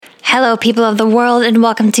Hello, people of the world, and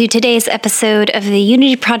welcome to today's episode of the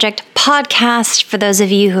Unity Project podcast. For those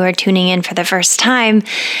of you who are tuning in for the first time,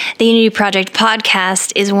 the Unity Project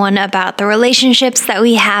podcast is one about the relationships that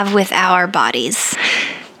we have with our bodies.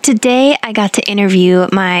 Today, I got to interview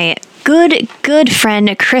my good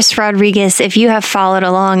friend, Chris Rodriguez. If you have followed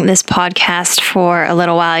along this podcast for a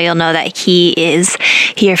little while, you'll know that he is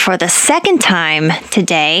here for the second time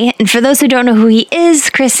today. And for those who don't know who he is,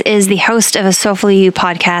 Chris is the host of a Soulful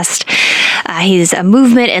podcast. He's a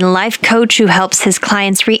movement and life coach who helps his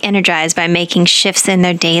clients re-energize by making shifts in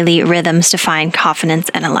their daily rhythms to find confidence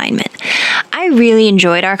and alignment. I really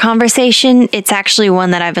enjoyed our conversation. It's actually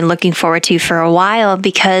one that I've been looking forward to for a while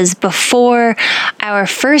because before our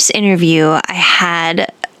first interview, I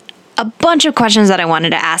had a bunch of questions that I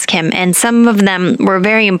wanted to ask him, and some of them were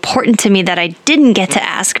very important to me that I didn't get to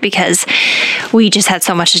ask because we just had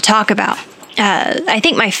so much to talk about. I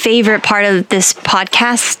think my favorite part of this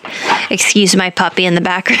podcast, excuse my puppy in the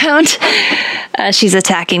background, she's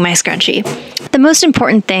attacking my scrunchie. The most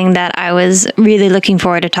important thing that I was really looking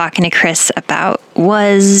forward to talking to Chris about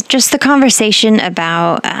was just the conversation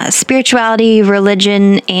about spirituality,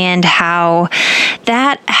 religion, and how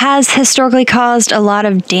that has historically caused a lot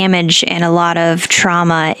of damage and a lot of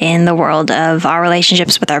trauma in the world of our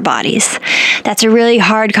relationships with our bodies. That's a really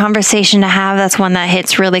hard conversation to have. That's one that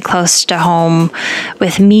hits really close to home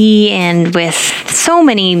with me and with so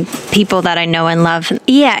many people that I know and love.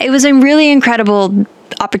 Yeah, it was a really incredible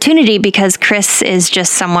opportunity because Chris is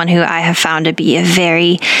just someone who I have found to be a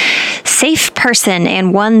very safe person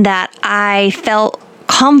and one that I felt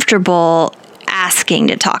comfortable asking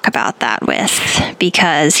to talk about that with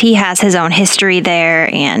because he has his own history there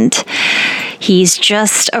and he's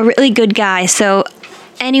just a really good guy. So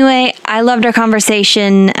anyway, I loved our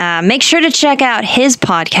conversation. Make sure to check out his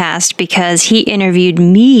podcast because he interviewed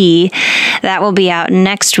me. That will be out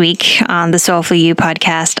next week on the Soulful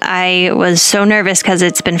podcast. I was so nervous because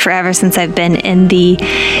it's been forever since I've been in the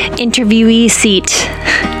interviewee seat.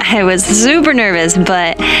 I was super nervous,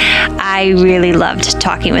 but I really loved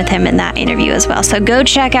talking with him in that interview as well. So go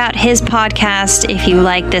check out his podcast if you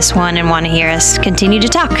like this one and want to hear us continue to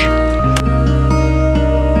talk.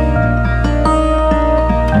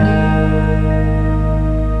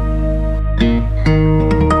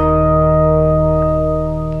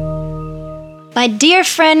 My dear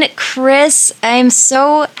friend Chris, I'm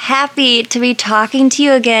so happy to be talking to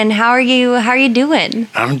you again. How are you? How are you doing?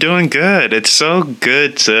 I'm doing good. It's so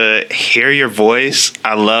good to hear your voice.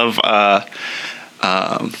 I love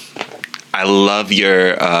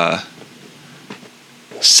your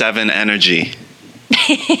 7 energy.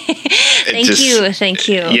 Thank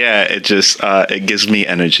you. Yeah, it gives me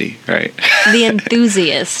energy, right? The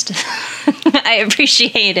enthusiast. I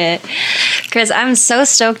appreciate it. Chris, I'm so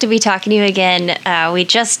stoked to be talking to you again. We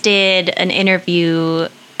just did an interview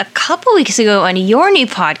a couple weeks ago on your new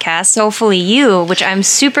podcast, Soulful You, which I'm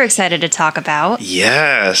super excited to talk about.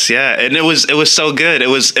 Yes, yeah. And it was so good. It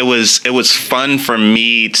was fun for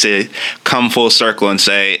me to come full circle and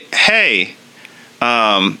say, hey,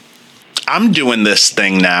 I'm doing this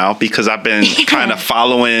thing now because I've been kind of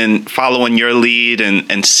following your lead and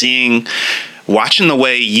watching the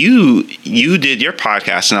way you did your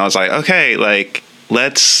podcast, and I was like, okay, like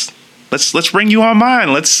let's bring you on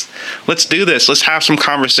mine. Let's do this. Let's have some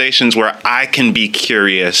conversations where I can be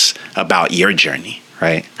curious about your journey,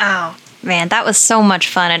 right? Oh, man, that was so much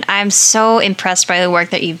fun, and I'm so impressed by the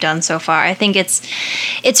work that you've done so far. I think it's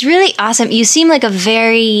really awesome. You seem like a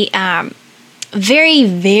very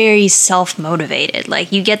very self-motivated.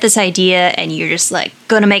 Like you get this idea and you're just like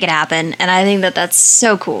gonna make it happen, and I think that that's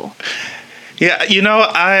so cool. Yeah,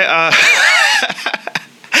 I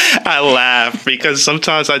I laugh because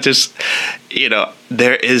sometimes I just,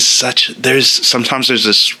 there's sometimes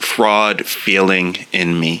this fraud feeling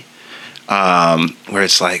in me, where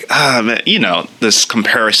it's like, man, this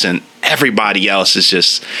comparison. Everybody else is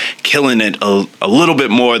just killing it a little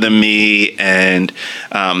bit more than me, and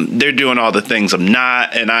they're doing all the things I'm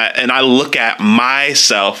not. And I look at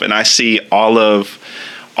myself and I see all of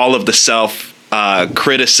the self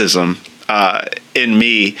criticism in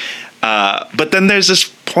me. But then there's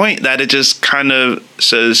this point that it just kind of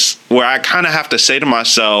says where I kind of have to say to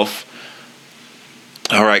myself,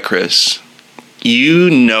 all right, Chris, you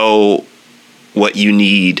know what you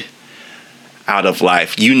need out of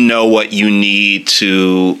life. You know what you need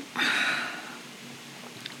to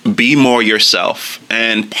be more yourself.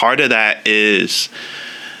 And part of that is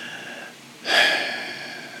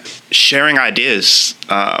sharing ideas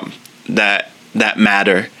that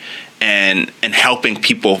matter and helping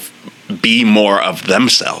people be more of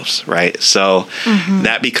themselves, right? So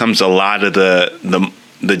that becomes a lot of the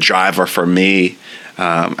the driver for me.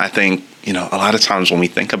 I think, a lot of times when we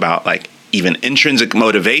think about like even intrinsic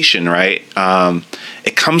motivation, right?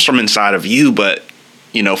 It comes from inside of you, but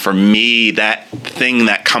for me, that thing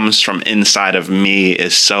that comes from inside of me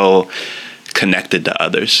is so connected to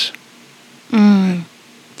others.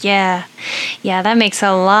 Yeah. Yeah, that makes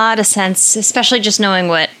a lot of sense, especially just knowing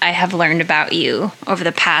what I have learned about you over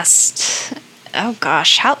the past, oh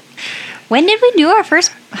gosh, when did we do our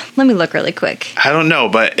first? Let me look really quick. I don't know,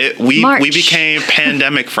 but we became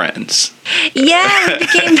pandemic friends. Yeah, we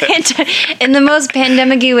became in the most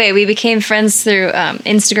pandemic-y way. We became friends through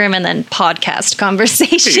Instagram and then podcast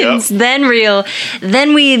conversations. Yep.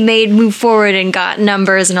 Then we move forward and got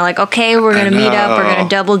numbers and are like, okay, we're gonna meet up. We're gonna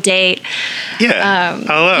double date. Yeah,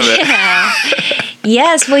 I love it. Yeah.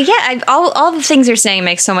 Yes. Well, yeah. All the things you're saying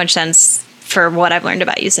make so much sense for what I've learned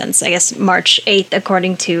about you since, I guess, March 8th,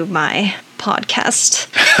 according to my podcast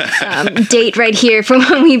date right here from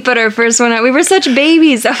when we put our first one out. We were such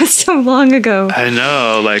babies. That was so long ago. I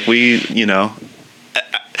know. Like we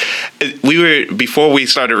were, before we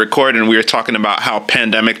started recording, we were talking about how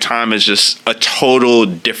pandemic time is just a total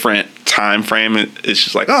different time frame. It's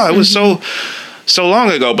just like, it was so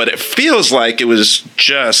long ago, but it feels like it was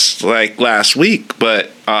just like last week. But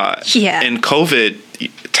in COVID,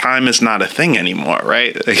 time is not a thing anymore,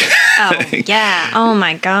 right? Oh, yeah. Oh,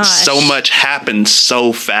 my gosh. So much happened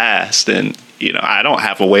so fast, and, I don't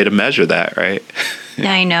have a way to measure that, right?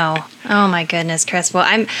 I know. Oh, my goodness, Chris. Well,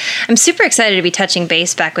 I'm super excited to be touching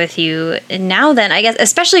base back with you now then, I guess,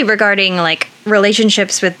 especially regarding, like,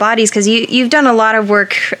 relationships with bodies, because you've done a lot of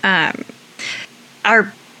work,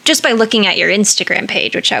 just by looking at your Instagram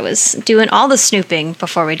page, which I was doing all the snooping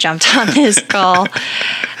before we jumped on this call.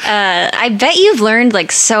 I bet you've learned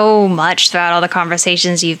like so much throughout all the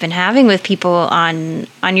conversations you've been having with people on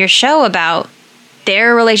your show about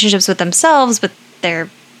their relationships with themselves, with their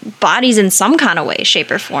bodies in some kind of way, shape,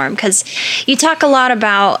 or form. Because you talk a lot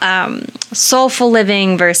about soulful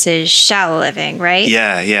living versus shallow living, right?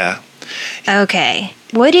 Yeah. Okay.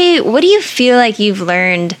 What do you feel like you've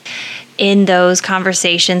learned in those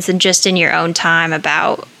conversations and just in your own time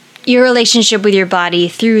about your relationship with your body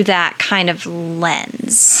through that kind of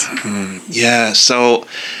lens? Yeah. So,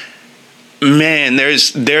 man,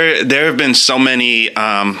 there have been so many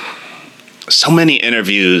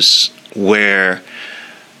interviews where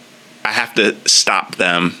I have to stop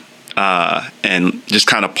them and just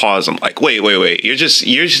kind of pause. I'm like, wait.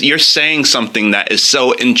 You're saying something that is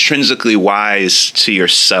so intrinsically wise to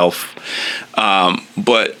yourself.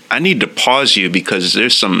 But I need to pause you because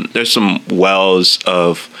there's some wells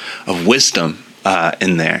of wisdom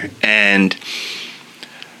in there. And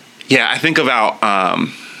yeah, I think about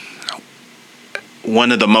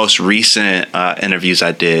one of the most recent interviews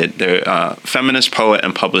I did. The feminist poet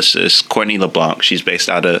and publicist Courtney LeBlanc. She's based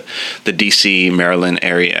out of the D.C., Maryland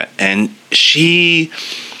area, and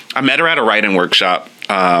I met her at a writing workshop,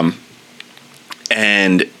 and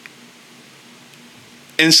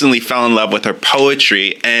instantly fell in love with her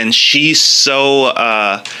poetry. And she's so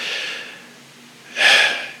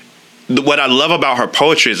what I love about her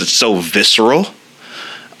poetry is it's so visceral.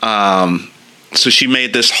 So she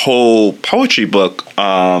made this whole poetry book.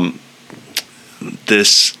 I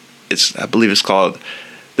believe it's called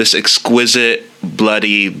This Exquisite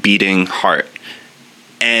Bloody Beating Heart.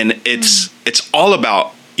 And it's all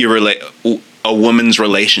about a woman's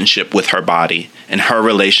relationship with her body and her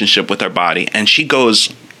relationship with her body. And she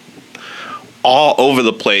goes all over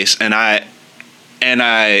the place. And I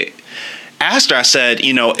asked her, I said,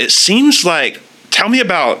 it seems like, tell me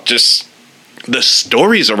about just the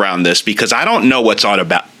stories around this, because I don't know what's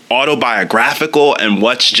autobiographical and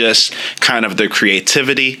what's just kind of the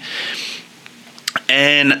creativity.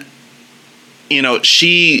 And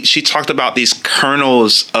she talked about these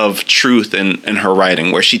kernels of truth in her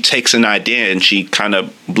writing, where she takes an idea and she kind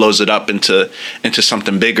of blows it up into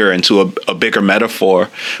something bigger, into a bigger metaphor.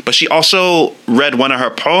 But she also read one of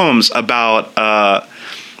her poems about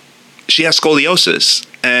she has scoliosis,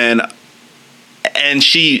 and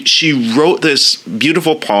she wrote this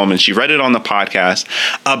beautiful poem, and she read it on the podcast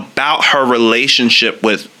about her relationship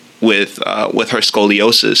with her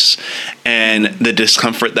scoliosis and the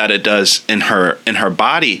discomfort that it does in her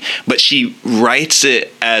body. But she writes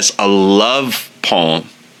it as a love poem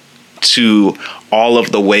to all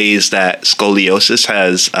of the ways that scoliosis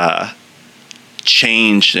has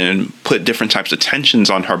changed and put different types of tensions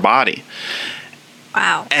on her body.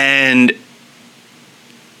 Wow. And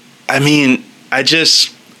I mean,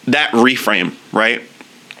 that reframe, right?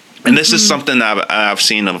 And this is something that I've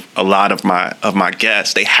seen of a lot of my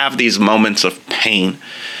guests. They have these moments of pain,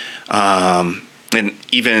 and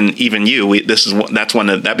even you,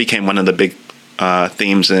 that became one of the big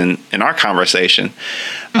themes in our conversation.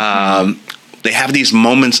 They have these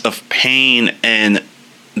moments of pain, and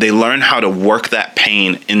they learn how to work that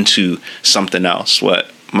pain into something else.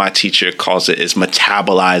 What my teacher calls it is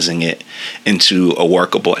metabolizing it into a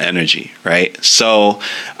workable energy, right? So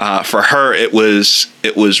for her, it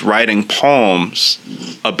was writing poems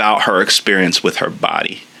about her experience with her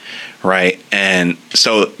body, right? And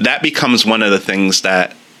so that becomes one of the things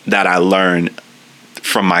that I learn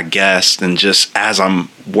from my guests, and just as I'm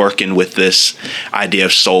working with this idea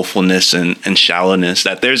of soulfulness and shallowness,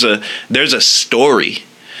 that there's a story.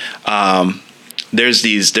 There's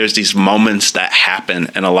these moments that happen,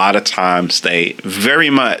 and a lot of times they very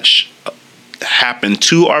much happen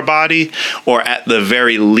to our body, or at the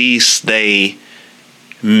very least they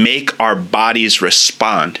make our bodies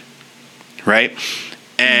respond, right?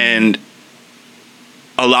 And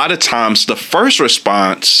a lot of times the first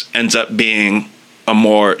response ends up being a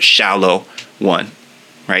more shallow one,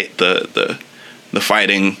 right? The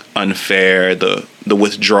fighting unfair, the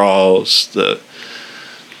withdrawals, the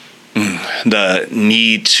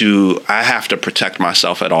need to, I have to protect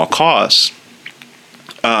myself at all costs.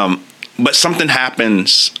 But something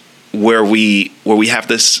happens where we have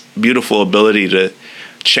this beautiful ability to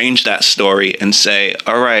change that story and say,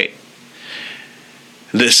 all right,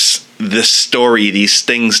 this story, these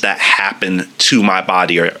things that happen to my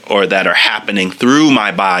body or that are happening through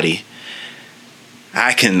my body,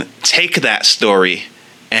 I can take that story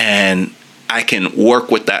and I can work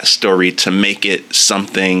with that story to make it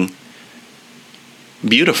something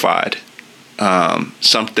beautified,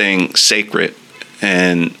 something sacred,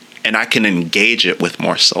 and I can engage it with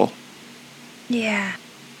more soul. Yeah.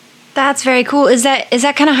 That's very cool. Is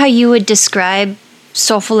that kind of how you would describe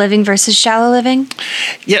soulful living versus shallow living?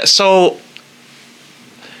 Yeah, so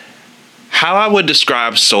how I would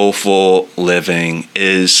describe soulful living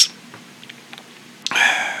is,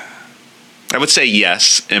 I would say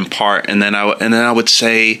yes, in part, and then I would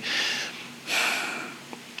say,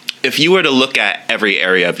 if you were to look at every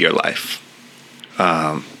area of your life,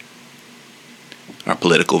 our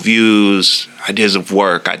political views, ideas of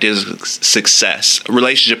work, ideas of success,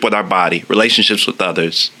 relationship with our body, relationships with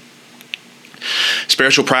others,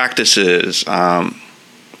 spiritual practices,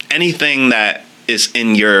 anything that is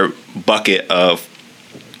in your bucket of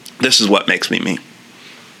this is what makes me me.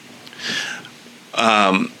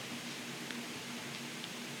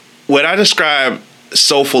 What I describe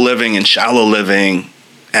soulful living and shallow living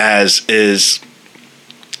as is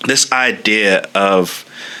this idea of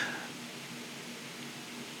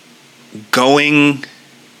going,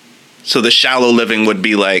 so the shallow living would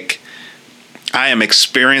be like, I am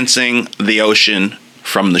experiencing the ocean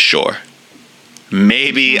from the shore.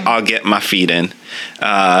 Maybe I'll get my feet in.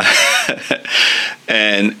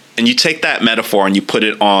 And you take that metaphor and you put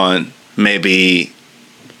it on maybe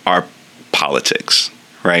our politics,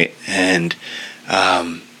 right? And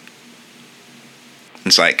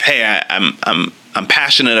it's like, hey, I'm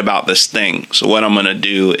passionate about this thing. So what I'm going to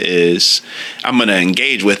do is I'm going to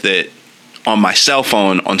engage with it on my cell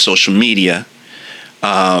phone, on social media.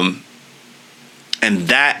 And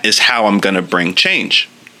that is how I'm going to bring change.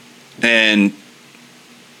 And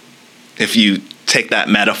if you take that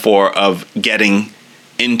metaphor of getting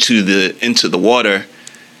into the water,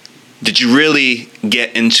 did you really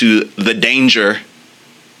get into the danger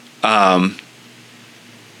and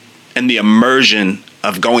the immersion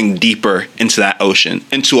of going deeper into that ocean,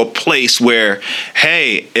 into a place where,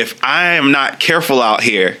 hey, if I am not careful out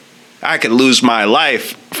here, I could lose my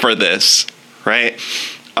life for this, right?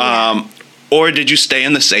 Yeah. Or did you stay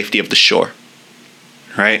in the safety of the shore,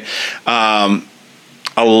 right? A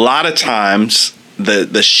lot of times,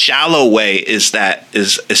 the shallow way is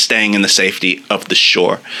staying in the safety of the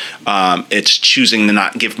shore. It's choosing to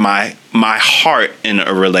not give my heart in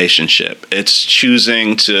a relationship. It's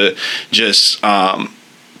choosing to just, I'm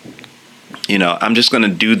just going to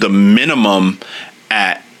do the minimum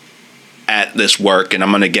at this work, and I'm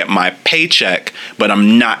going to get my paycheck, but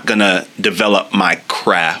I'm not going to develop my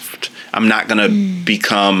craft. I'm not going to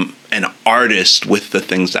become an artist with the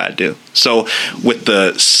things that I do. So with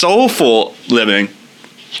the soulful living,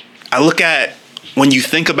 I look at, when you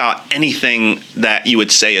think about anything that you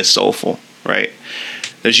would say is soulful, right?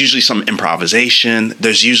 There's usually some improvisation.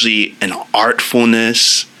 There's usually an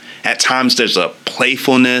artfulness. At times there's a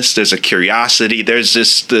playfulness. There's a curiosity. There's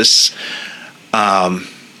this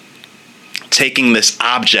taking this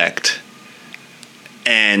object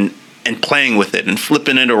and playing with it and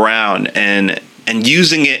flipping it around and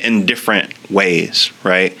using it in different ways,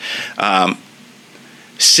 right?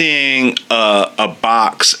 Seeing a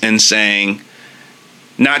box and saying,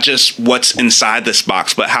 not just what's inside this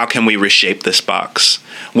box, but how can we reshape this box?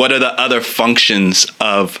 What are the other functions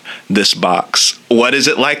of this box? What is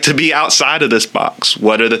it like to be outside of this box?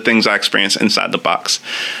 What are the things I experience inside the box?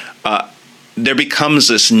 There becomes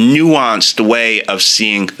this nuanced way of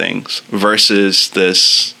seeing things versus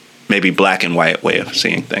this maybe black and white way of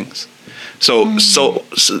seeing things. So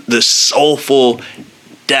the soulful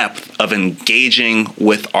depth of engaging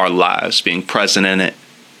with our lives, being present in it,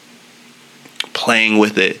 playing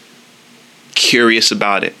with it, curious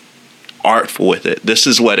about it, artful with it. This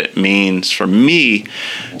is what it means for me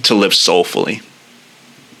to live soulfully.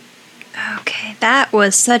 Okay, that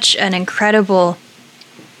was such an incredible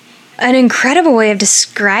way of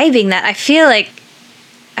describing that. I feel like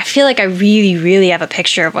I really, really have a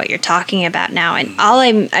picture of what you're talking about now. And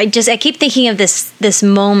I keep thinking of this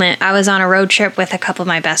moment. I was on a road trip with a couple of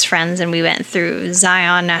my best friends, and we went through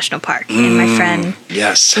Zion National Park. And my friend,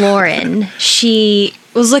 Lauren, she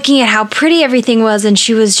was looking at how pretty everything was, and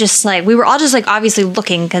she was just like, we were all just like obviously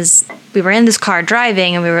looking because we were in this car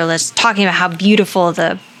driving, and we were just talking about how beautiful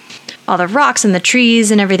all the rocks and the trees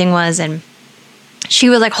and everything was. And she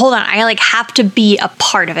was like, hold on, I like have to be a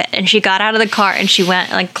part of it. And she got out of the car and she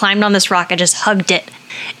went like climbed on this rock and just hugged it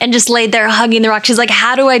and just laid there hugging the rock. She's like,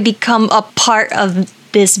 how do I become a part of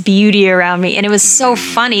this beauty around me? And it was so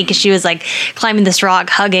funny because she was like climbing this rock,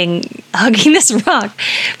 hugging this rock.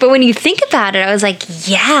 But when you think about it, I was like,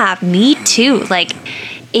 yeah, me too. Like,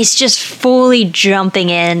 it's just fully jumping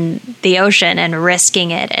in the ocean and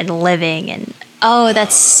risking it and living. And oh,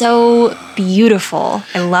 that's so beautiful.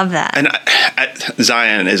 I love that. And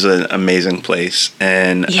Zion is an amazing place.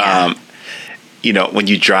 And, when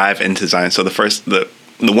you drive into Zion, so the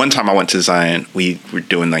one time I went to Zion, we were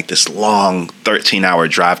doing like this long 13-hour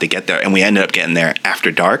drive to get there. And we ended up getting there after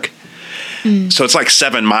dark. So it's like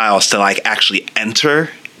 7 miles to like actually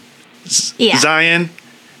enter Zion.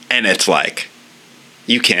 And it's like,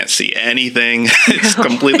 you can't see anything. It's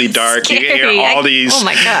completely dark. Scary. You hear all these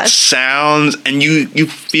sounds, and you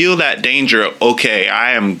feel that danger. Okay,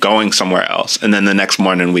 I am going somewhere else. And then the next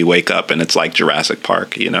morning we wake up and it's like Jurassic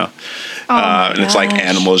Park, and it's like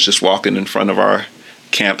animals just walking in front of our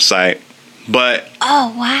campsite. But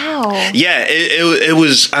oh wow, yeah, it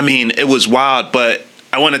was. I mean, it was wild. But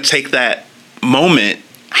I want to take that moment.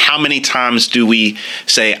 How many times do we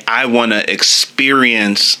say, "I want to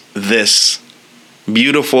experience this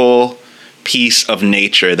beautiful piece of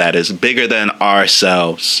nature that is bigger than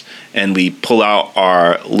ourselves," and we pull out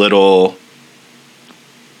our little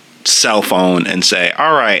cell phone and say,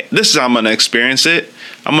 all right, this is how I'm going to experience it.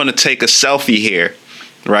 I'm going to take a selfie here,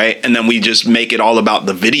 right? And then we just make it all about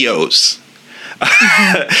the videos.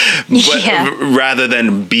 But rather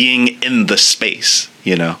than being in the space,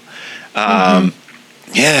 Yeah.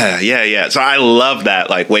 So I love that.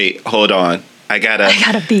 Like, wait, hold on. I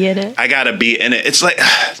gotta be in it. I gotta be in it. It's like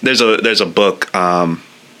there's a book, Zen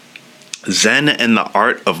and the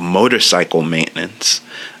Art of Motorcycle Maintenance.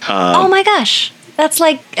 Oh my gosh, that's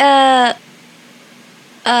like oh,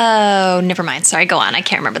 never mind. Sorry, go on. I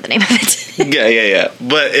can't remember the name of it. yeah.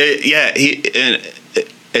 But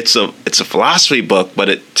it's a philosophy book, but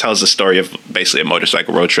it tells the story of basically a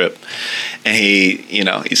motorcycle road trip, and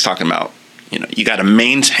he's talking about. You got to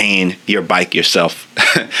maintain your bike yourself,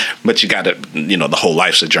 but you got to, the whole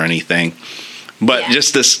life's a journey thing. But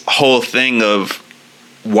just this whole thing of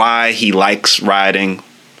why he likes riding,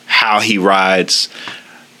 how he rides,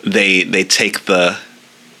 they try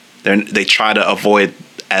to avoid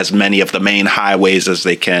as many of the main highways as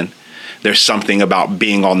they can. There's something about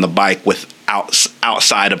being on the bike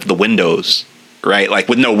outside of the windows, right? Like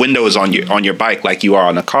with no windows on your bike, like you are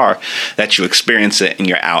on a car, that you experience it and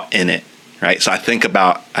you're out in it. Right. So I think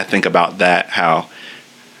about that, how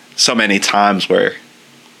so many times we're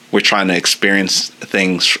trying to experience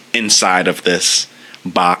things inside of this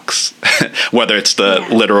box, whether it's the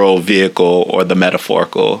literal vehicle or the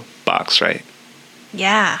metaphorical box. Right.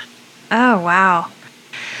 Yeah. Oh, wow.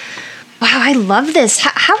 Wow. I love this.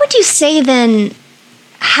 How would you say then,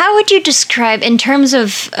 how would you describe in terms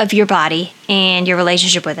of your body and your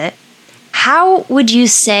relationship with it? How would you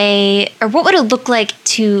say, or what would it look like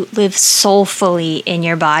to live soulfully in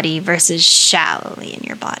your body versus shallowly in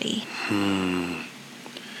your body?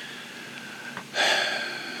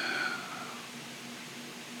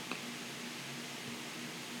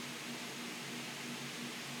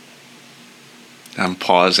 I'm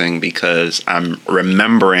pausing because I'm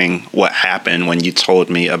remembering what happened when you told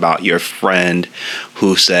me about your friend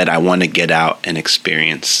who said, I want to get out and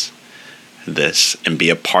experience this and be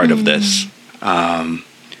a part of this.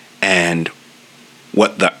 And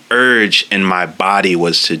what the urge in my body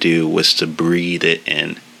was to do was to breathe it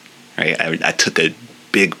in. Right? I took a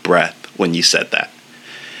big breath when you said that.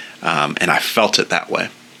 And I felt it that way.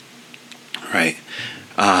 Right.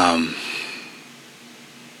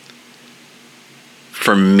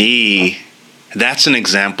 For me, that's an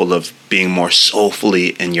example of being more soulfully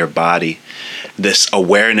in your body. This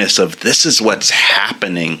awareness of this is what's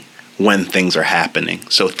happening when things are happening.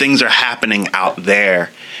 So things are happening out there.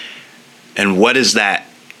 And what is that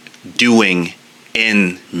doing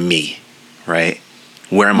in me, right?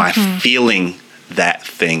 Where am I feeling that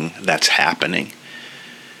thing that's happening?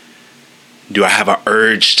 Do I have an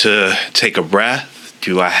urge to take a breath?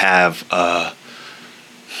 Do I have a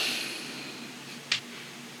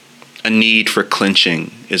need for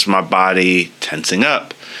clenching? Is my body tensing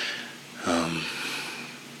up?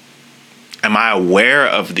 Am I aware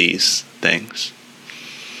of these things?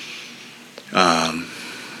 Am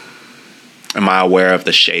I aware of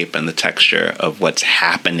the shape and the texture of what's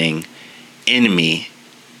happening in me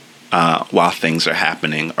while things are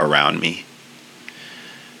happening around me?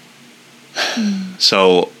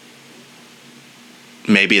 So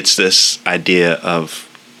maybe it's this idea of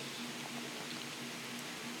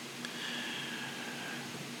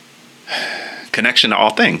connection to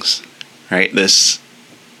all things, right?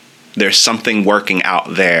 There's something working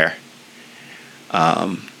out there,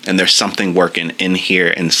 and there's something working in here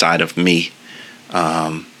inside of me,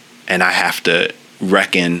 and I have to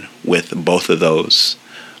reckon with both of those,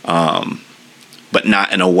 but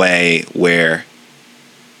not in a way where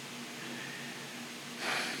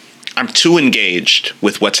I'm too engaged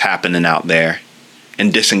with what's happening out there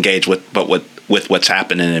and disengaged with what's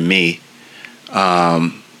happening in me.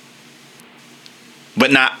 But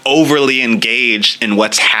not overly engaged in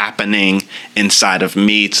what's happening inside of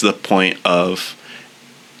me to the point of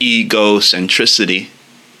egocentricity,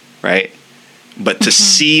 right? But to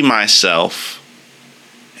see myself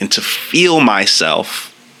and to feel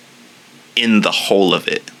myself in the whole of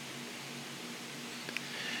it.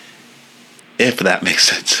 If that makes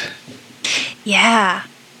sense. Yeah.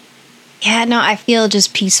 Yeah, no, I feel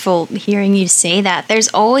just peaceful hearing you say that. There's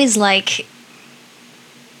always like,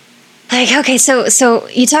 okay, so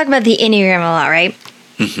you talk about the Enneagram a lot, right?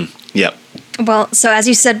 Mm-hmm. Yep. Well, so as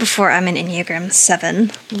you said before, I'm an Enneagram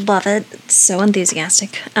 7. Love it. It's so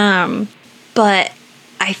enthusiastic. But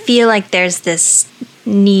I feel like there's this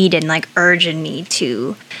need and like urge in me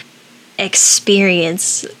to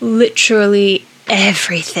experience literally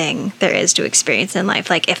everything there is to experience in life.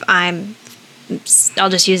 Like if I'll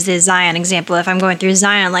just use the Zion example. If I'm going through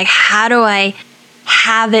Zion, like how do I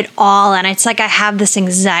have it all? And it's like I have this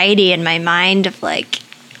anxiety in my mind of like,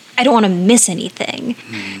 I don't want to miss anything.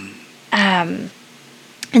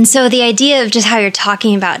 And so the idea of just how you're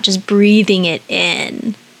talking about just breathing it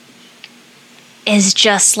in is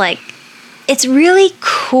just like, it's really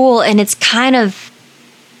cool. And it's kind of,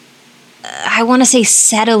 I want to say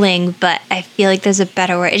settling, but I feel like there's a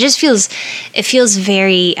better word. It feels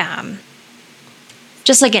very,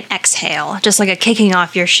 just like an exhale, just like a kicking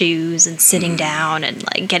off your shoes and sitting down and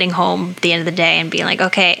like getting home at the end of the day and being like,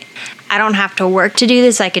 okay, I don't have to work to do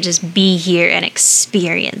this. I could just be here and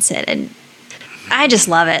experience it. And I just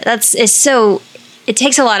love it. It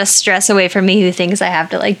takes a lot of stress away from me who thinks I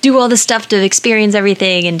have to like do all this stuff to experience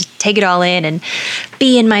everything and take it all in and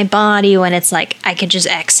be in my body, when it's like I could just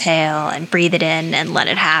exhale and breathe it in and let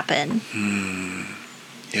it happen.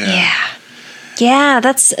 Yeah,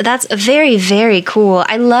 that's very, very cool.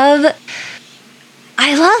 I love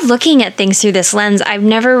looking at things through this lens. I've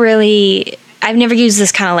never used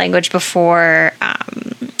this kind of language before.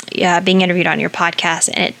 Being interviewed on your podcast,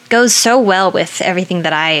 and it goes so well with everything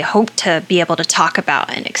that I hope to be able to talk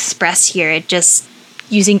about and express here. It just,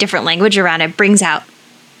 using different language around it, brings out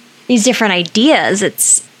these different ideas.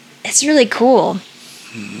 It's really cool.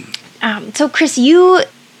 So Chris, you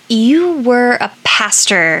were a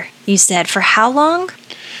pastor, you said, for how long?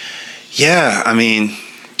 Yeah, I mean,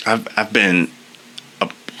 I've been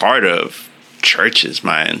a part of churches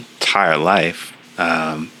my entire life.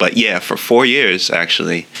 But yeah, for 4 years,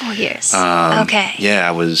 actually. 4 years. Okay. Yeah,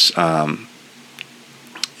 I was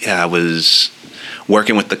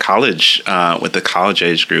working with the college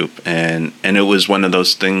age group, and it was one of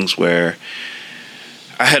those things where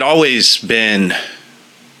I had always been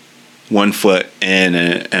 1 foot in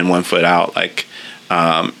and 1 foot out, like,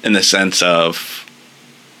 in the sense of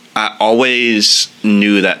I always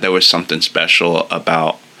knew that there was something special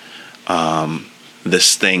about,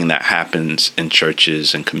 this thing that happens in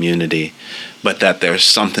churches and community, but that there's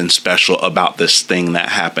something special about this thing that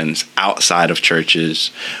happens outside of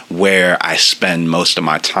churches, where I spend most of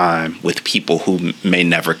my time with people who may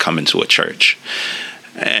never come into a church.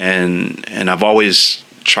 And I've always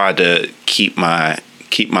tried to keep my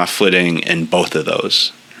keep my footing in both of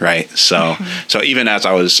those, right? So so even as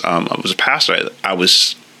I was a pastor, I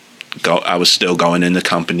was still going into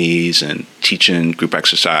companies and teaching group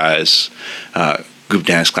exercise, group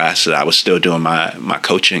dance classes. I was still doing my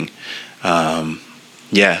coaching. And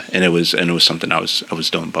it was something I was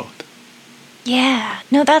doing both. Yeah,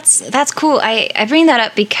 no, that's cool. I bring that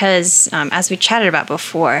up because as we chatted about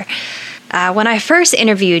before, when I first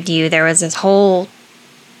interviewed you, there was this whole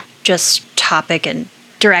just topic and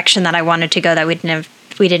direction that I wanted to go that we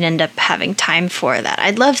didn't end up having time for that.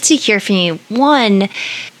 I'd love to hear from you. One,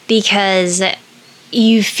 because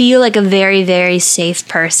you feel like a very, very safe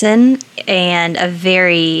person and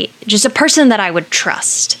just a person that I would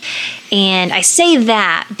trust. And I say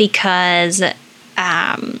that because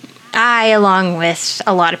I, along with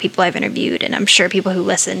a lot of people I've interviewed, and I'm sure people who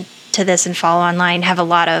listen to this and follow online, have a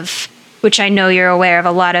lot of, which I know you're aware of,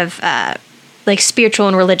 a lot of like spiritual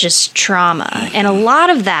and religious trauma. And a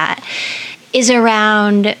lot of that is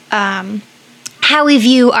around how we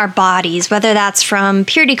view our bodies, whether that's from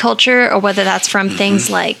purity culture or whether that's from things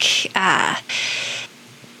like, I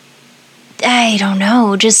don't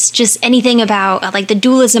know, just anything about like the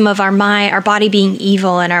dualism of our mind, our body being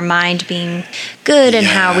evil and our mind being good, and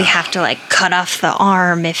how we have to like cut off the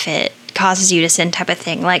arm if it causes you to sin, type of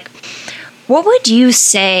thing. Like, what would you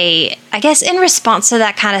say, I guess, in response to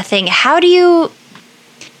that kind of thing?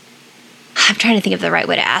 I'm trying to think of the right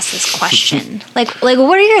way to ask this question. like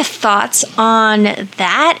what are your thoughts on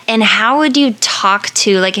that? And how would you talk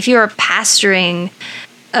to, like, if you were pastoring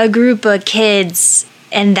a group of kids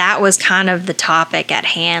and that was kind of the topic at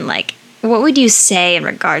hand, like, what would you say in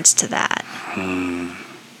regards to that?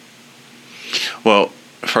 Well,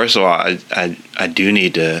 first of all, I do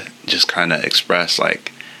need to just kind of express,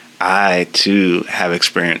 like, I too have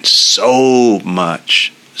experienced so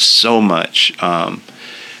much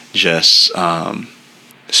just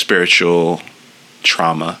spiritual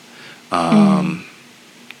trauma. And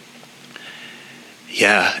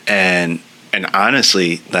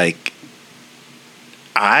honestly, like,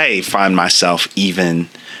 I find myself even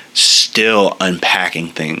still unpacking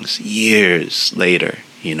things years later.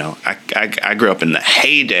 You know, I grew up in the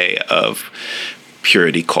heyday of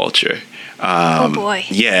purity culture. Oh boy.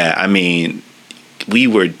 Yeah, I mean, we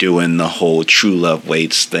were doing the whole True Love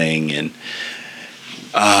Waits thing, and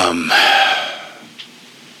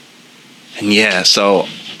so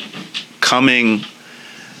coming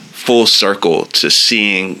full circle to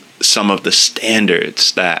seeing some of the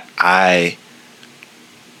standards that I,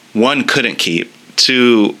 one, couldn't keep,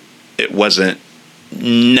 two, it wasn't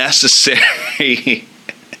necessary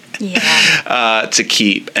to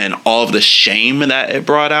keep, and all of the shame that it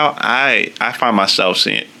brought out, I find myself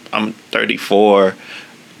seeing, I'm 34,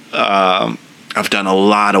 I've done a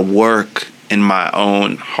lot of work in my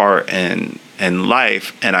own heart and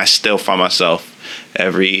life, and I still find myself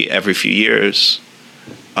every few years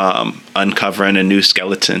uncovering a new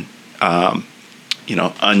skeleton,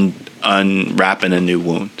 unwrapping a new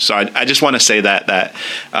wound. So I just want to say that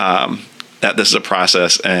this is a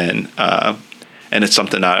process, and it's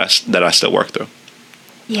something that I still work through.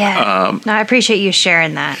 Yeah. No, I appreciate you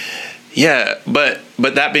sharing that. Yeah, but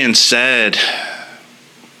that being said,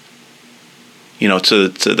 to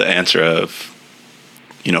the answer of,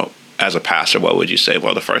 as a pastor, what would you say?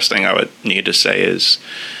 Well, the first thing I would need to say is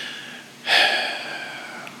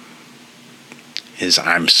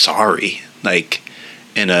I'm sorry. Like,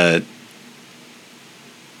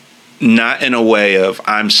 not in a way of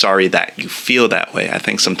I'm sorry that you feel that way. I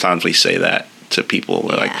think sometimes we say that to people.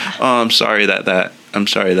 We're like, oh, I'm sorry that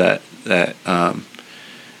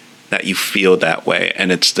you feel that way.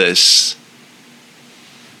 And it's this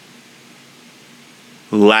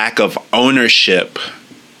lack of ownership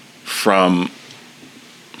from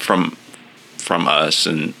us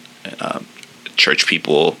and church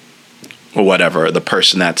people or whatever, the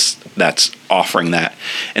person that's offering that.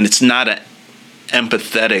 And it's not an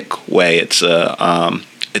empathetic way. It's a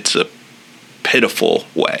pitiful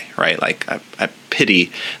way, right? Like, I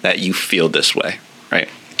pity that you feel this way, right?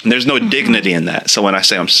 And there's no dignity in that. So when I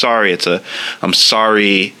say I'm sorry, I'm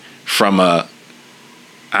sorry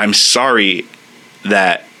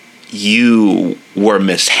that you were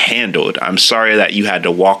mishandled. I'm sorry that you had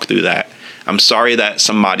to walk through that. I'm sorry that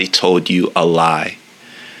somebody told you a lie.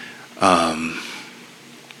 And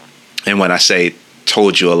when I say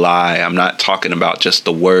told you a lie, I'm not talking about just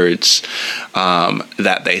the words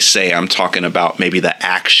that they say. I'm talking about maybe the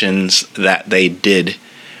actions that they did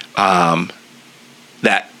that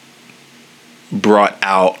brought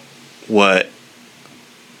out what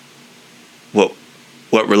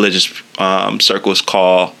religious circles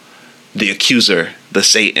call the accuser, the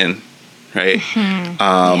Satan, right?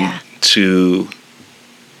 Yeah. To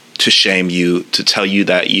shame you, to tell you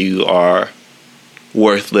that you are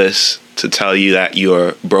worthless, to tell you that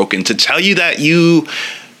you're broken, to tell you that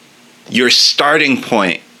your starting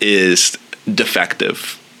point is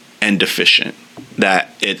defective and deficient,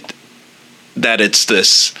 that it's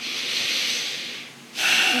this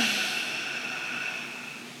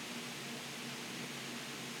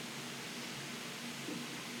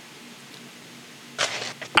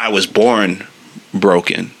I was born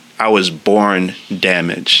broken. I was born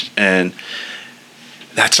damaged. And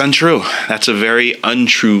that's untrue. That's a very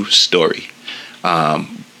untrue story.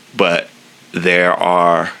 But there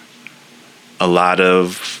are a lot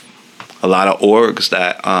of orgs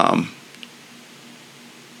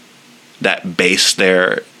that base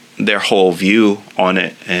their whole view on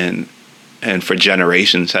it, and for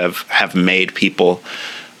generations have made people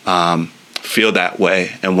feel that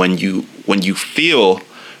way. And when you feel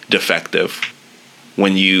defective,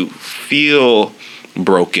 when you feel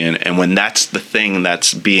broken, and when that's the thing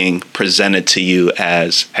that's being presented to you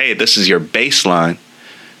as, hey, this is your baseline,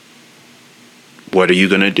 what are you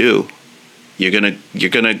going to do? You're going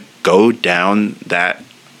to go down that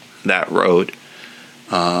road.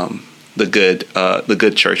 The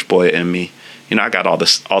good church boy in me, I got all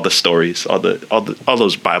the stories, all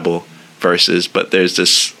those Bible verses, but there's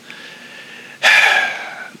this,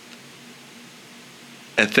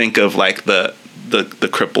 I think of like the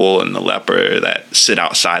cripple and the leper that sit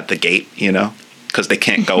outside the gate, because they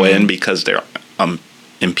can't go in because they're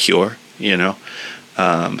impure,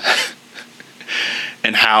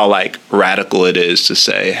 and how like radical it is to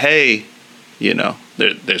say, hey,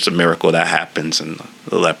 there's a miracle that happens, and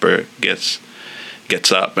the leper gets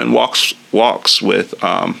up and walks with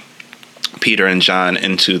Peter and John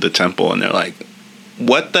into the temple, and they're like,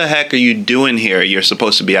 what the heck are you doing here? You're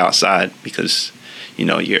supposed to be outside because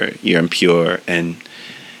you're impure and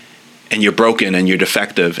you're broken and you're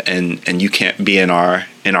defective, and you can't be in our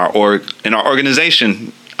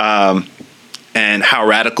organization. And how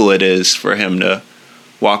radical it is for him to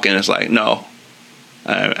walk in. It's like, no,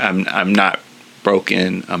 I'm not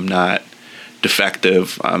broken. I'm not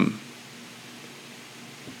defective. I'm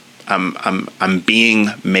being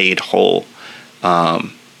made whole,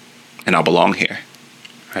 and I belong here,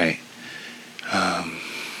 right?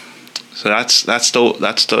 So that's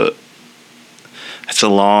a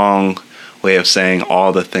long way of saying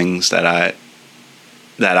all the things that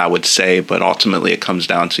I would say, but ultimately it comes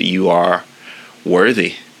down to you are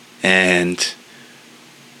worthy, and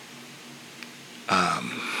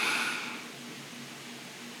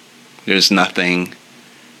there's nothing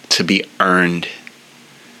to be earned.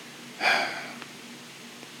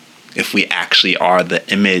 If we actually are the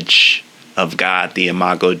image of God, the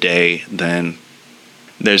Imago Dei, then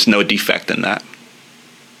there's no defect in that.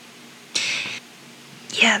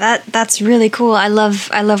 Yeah, that's really cool. I love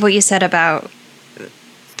what you said about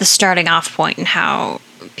the starting off point, and how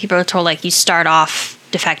people are told, like, you start off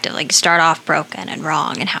defective, like you start off broken and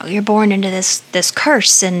wrong, and how you're born into this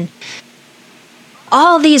curse, and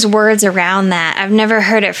all these words around that. I've never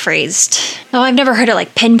heard it phrased. No, I've never heard it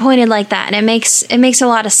like pinpointed like that, and it makes a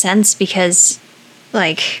lot of sense, because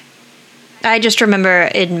like I just remember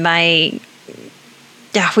in my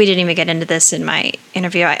we didn't even get into this in my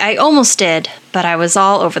interview. I almost did, but I was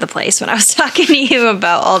all over the place when I was talking to you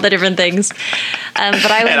about all the different things.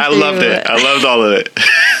 But I loved it. I loved all of it.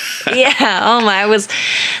 Yeah.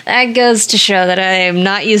 That goes to show that I am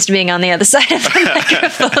not used to being on the other side of the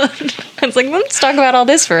microphone. I was like, let's talk about all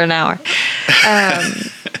this for an hour.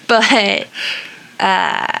 But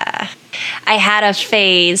I had a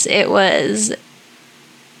phase. It was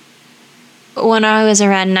when I was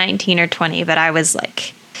around 19 or 20, but I was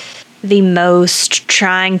like the most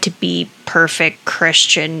trying to be perfect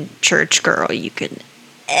Christian church girl you could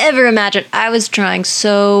ever imagine. I was trying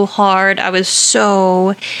so hard. I was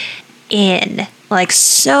so in.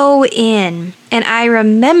 And I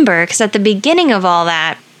remember, because at the beginning of all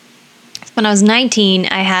that, when I was 19,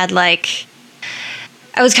 I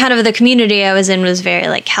was kind of, the community I was in was very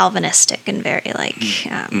like Calvinistic and very like,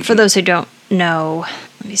 for those who don't know,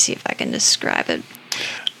 let me see if I can describe it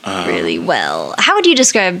really well. How would you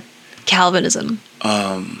describe Calvinism?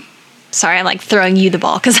 Sorry, I'm like throwing you the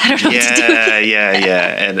ball because I don't know what to do.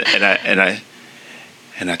 Yeah.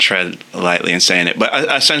 And I tread lightly in saying it, but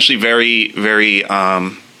essentially very, very,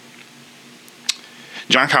 John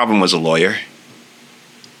Calvin was a lawyer.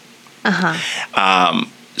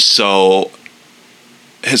 So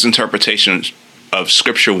his interpretation of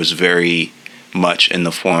scripture was very much in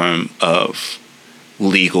the form of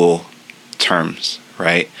legal terms,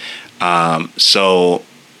 right? So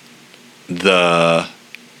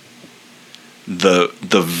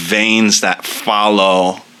the veins that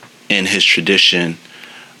follow in his tradition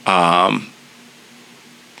are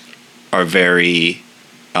very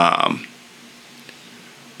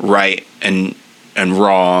right and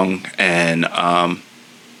wrong and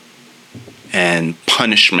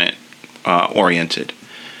punishment oriented.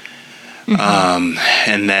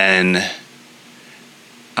 And then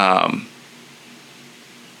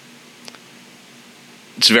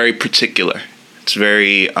it's very particular. It's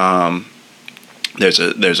very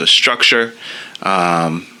there's a structure,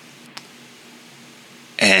 and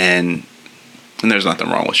there's nothing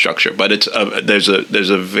wrong with structure, but it's there's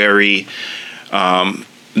a very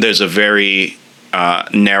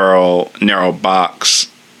narrow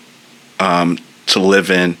box to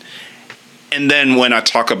live in. And then when I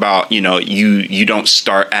talk about, you don't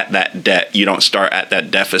start at that debt, you don't start at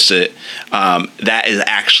that deficit, that is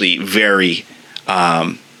actually very,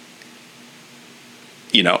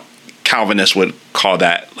 Calvinists would call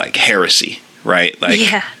that like heresy, right? Like,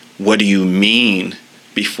 What do you mean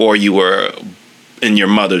before you were in your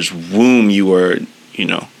mother's womb, you were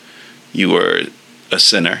a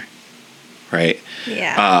sinner, right?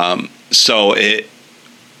 Yeah. So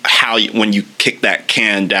when you kick that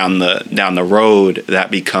can down the road,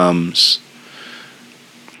 that becomes,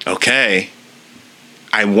 okay,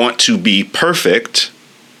 I want to be perfect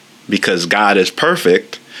because God is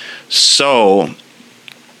perfect. So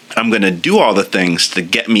I'm going to do all the things to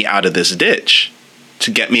get me out of this ditch,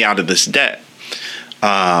 to get me out of this debt.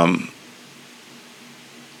 And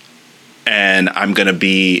I'm going to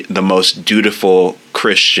be the most dutiful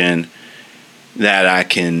Christian that I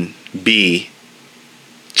can be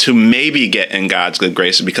to maybe get in God's good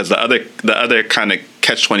graces, because the other kind of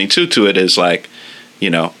catch-22 to it is like,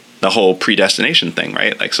 the whole predestination thing,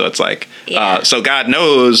 right? Like, so it's like, so God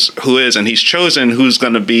knows who is, and he's chosen who's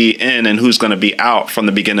going to be in and who's going to be out from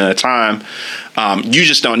the beginning of time. You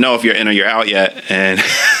just don't know if you're in or you're out yet. And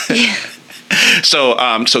so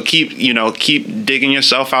keep digging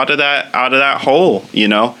yourself out of that hole,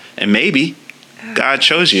 and maybe God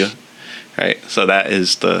chose you. Right. So that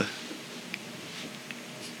is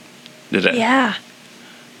Yeah.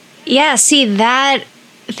 See that.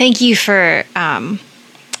 Thank you for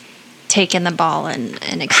taking the ball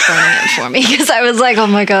and explaining it for me, because I was like, oh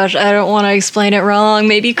my gosh, I don't want to explain it wrong.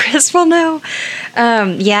 Maybe Chris will know.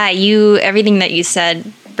 Everything that you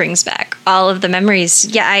said brings back all of the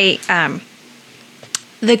memories.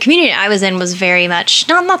 The community I was in was very much,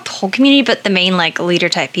 not the whole community, but the main like leader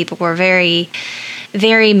type people were very,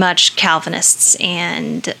 very much Calvinists.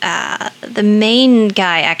 And the main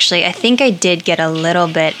guy, actually, I think I did get a little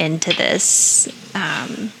bit into this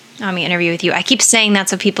on my interview with you. I keep saying that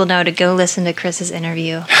so people know to go listen to Chris's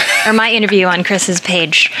interview, or my interview on Chris's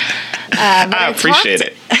page. I appreciate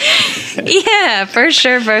it. Yeah, for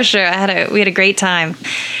sure. We had a great time.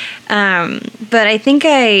 But I think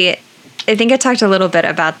I talked a little bit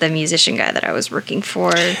about the musician guy that I was working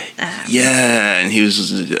for. And he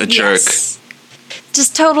was a jerk. Yes.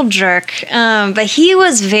 Just total jerk. But he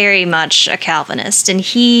was very much a Calvinist, and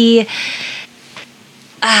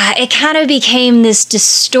it kind of became this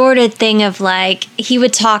distorted thing of like, he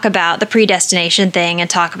would talk about the predestination thing and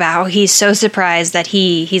talk about how he's so surprised that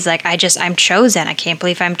he's like, I'm chosen. I can't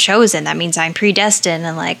believe I'm chosen. That means I'm predestined.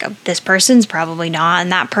 And like, this person's probably not,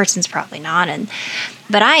 and that person's probably not.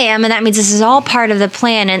 But I am, and that means this is all part of the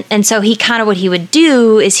plan. And so he kind of, what he would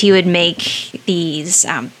do is he would make these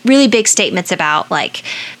really big statements about like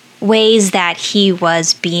ways that he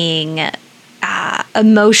was being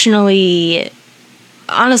emotionally,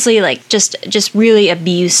 honestly, like just really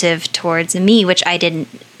abusive towards me, which I didn't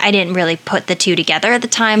really put the two together at the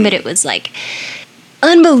time, but it was like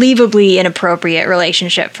unbelievably inappropriate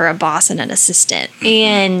relationship for a boss and an assistant.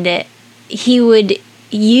 And he would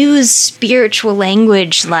use spiritual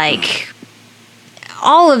language, like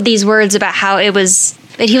all of these words about how it was,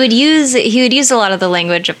 but he would use a lot of the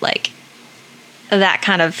language of like that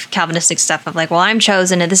kind of Calvinistic stuff of like, well, I'm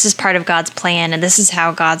chosen and this is part of God's plan, and this is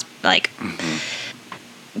how God's like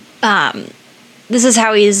this is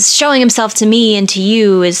how he's showing himself to me and to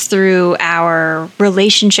you, is through our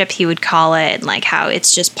relationship, he would call it, and like how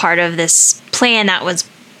it's just part of this plan that was,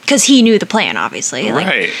 because he knew the plan, obviously.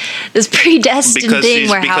 Right. Like, this predestined thing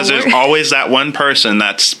because there's always that one person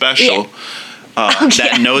that's special,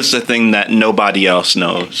 that knows the thing that nobody else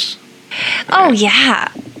knows. Right? Oh,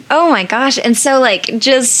 yeah. Oh, my gosh. And so, like,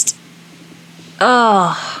 just,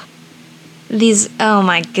 oh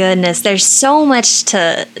my goodness. There's so much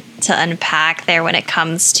to unpack there when it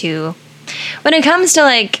comes to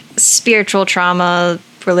like spiritual trauma,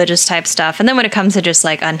 religious type stuff, and then when it comes to just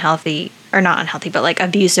like unhealthy, or not unhealthy, but like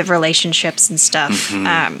abusive relationships and stuff.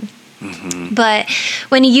 But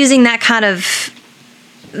when you're using that kind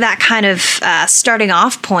of starting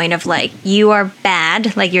off point of like, you are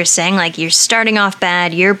bad, like you're saying, like you're starting off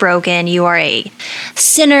bad, you're broken, you are a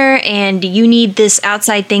sinner, and you need this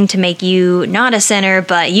outside thing to make you not a sinner,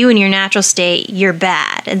 but you in your natural state, you're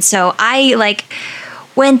bad. And so I like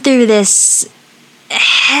went through this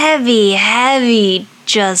heavy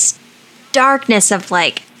just darkness of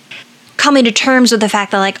like coming to terms with the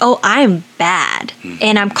fact that like, oh, I'm bad.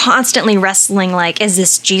 And I'm constantly wrestling like, is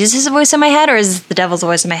this Jesus' voice in my head or is this the devil's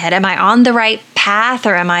voice in my head? Am I on the right path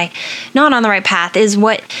or am I not on the right path? Is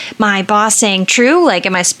what my boss saying true? Like,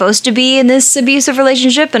 am I supposed to be in this abusive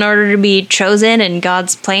relationship in order to be chosen in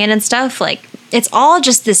God's plan and stuff? Like, it's all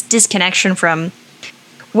just this disconnection from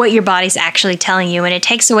what your body's actually telling you. And it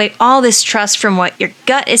takes away all this trust from what your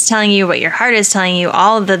gut is telling you, what your heart is telling you,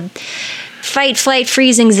 all of the fight, flight,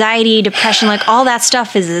 freeze, anxiety, depression, like all that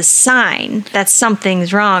stuff is a sign that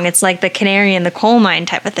something's wrong. It's like the canary in the coal mine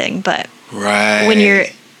type of thing. But when you're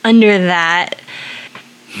under that,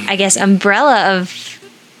 I guess, umbrella of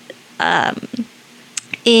what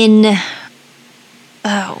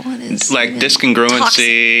is like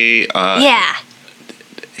discongruency? Yeah.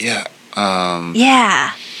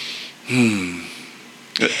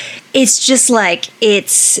 It's just like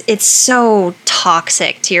it's so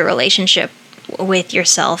toxic to your relationship with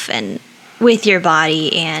yourself and with your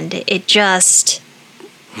body, and it just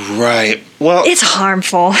well, it's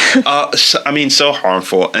harmful. So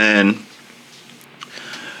harmful. And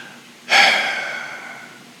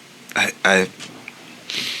I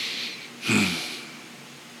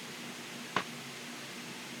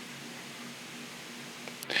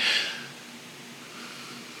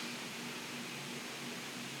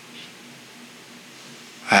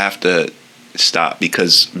have to stop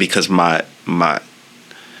because my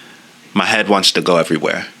head wants to go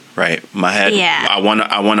everywhere, right? My head, I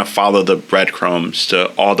want to follow the breadcrumbs to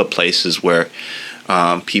all the places where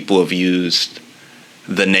people have used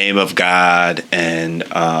the name of God and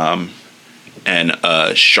a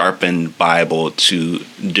sharpened Bible to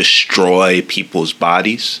destroy people's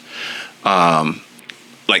bodies,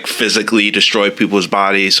 like physically destroy people's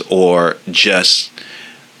bodies, or just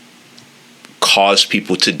cause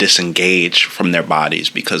people to disengage from their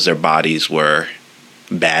bodies because their bodies were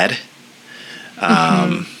bad,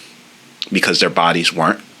 because their bodies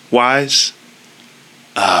weren't wise.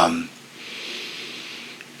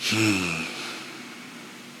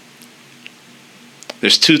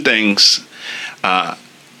 There's two things that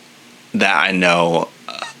I know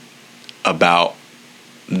about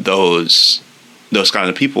those kinds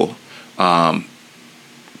of people.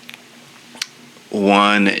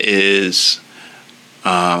 One is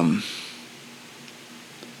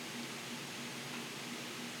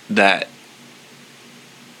that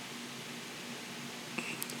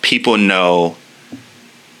people know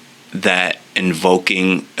that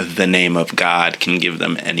invoking the name of God can give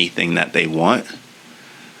them anything that they want,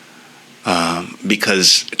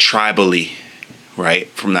 because tribally, right,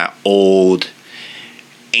 from that old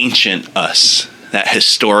ancient us, that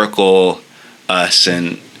historical us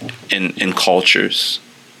in cultures,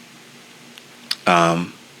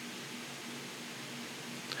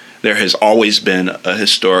 there has always been a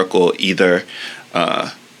historical either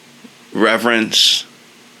reverence,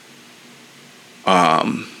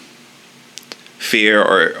 fear,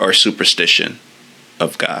 or superstition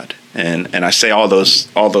of God, and I say all those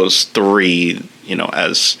three,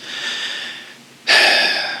 as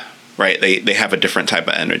right. They have a different type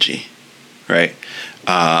of energy, right?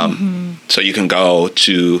 So you can go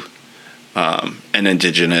to an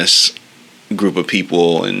indigenous group of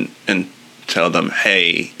people and tell them,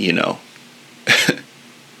 hey,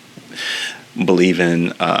 believe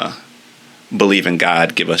in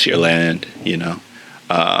God, give us your land, or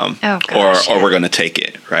we're going to take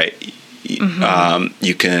it, right?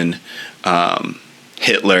 You can,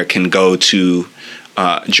 Hitler can go to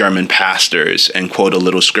German pastors and quote a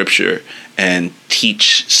little scripture and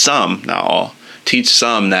teach some, not all,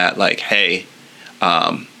 that like, hey,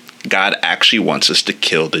 God actually wants us to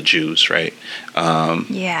kill the Jews, right?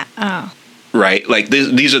 Right? Like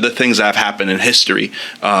these are the things that have happened in history.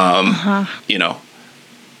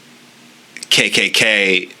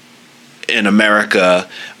 KKK in America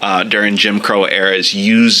during Jim Crow eras,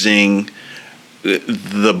 using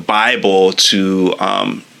the Bible to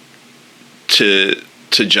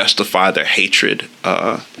justify their hatred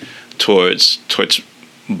towards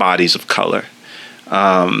bodies of color,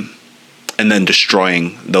 and then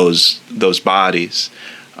destroying those bodies.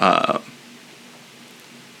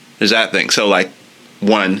 There's that thing. So like,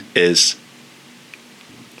 one is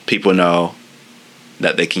people know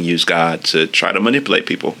that they can use God to try to manipulate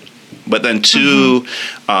people. But then two,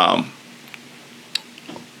 all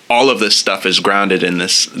of this stuff is grounded in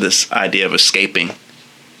this idea of escaping.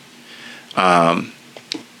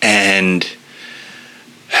 And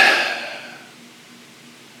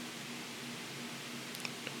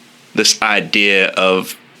this idea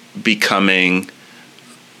of becoming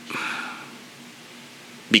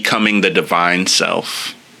the divine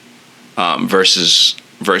self, versus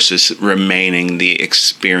remaining the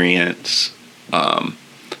experience,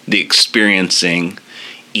 the experiencing,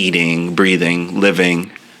 eating, breathing,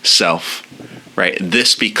 living self, right?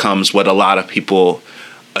 This becomes what a lot of people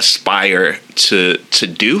aspire to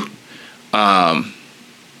do, but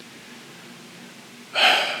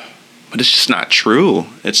it's just not true.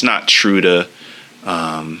 It's not true to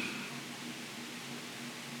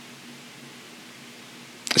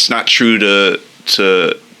it's not true to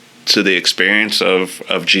the experience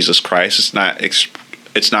of Jesus Christ.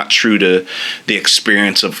 It's not true to the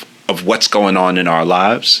experience of what's going on in our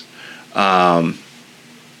lives.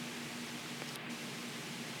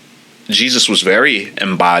 Jesus was very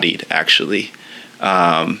embodied, actually.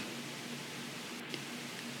 Our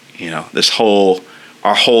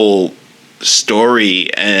whole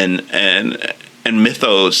story and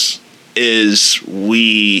mythos is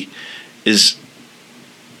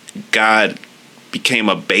God became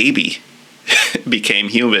a baby, became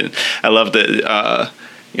human. I love that,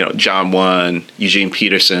 John 1, Eugene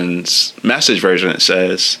Peterson's Message version, it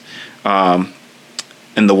says, and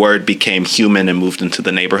the Word became human and moved into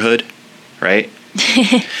the neighborhood, right?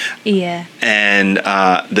 Yeah. And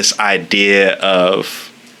this idea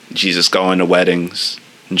of Jesus going to weddings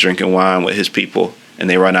and drinking wine with his people, and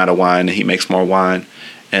they run out of wine and he makes more wine,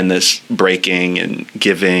 and this breaking and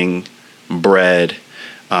giving bread,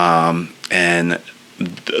 and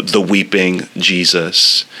the weeping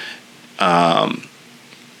Jesus, the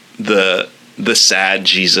sad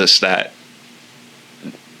Jesus that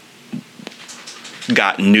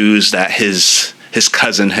got news that his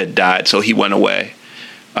cousin had died, so he went away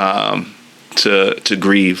to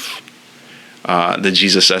grieve. The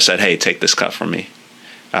Jesus that said, "Hey, take this cup from me,"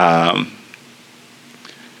 and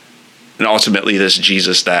ultimately this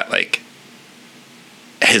Jesus that, like,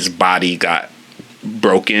 his body got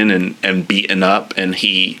broken and beaten up, and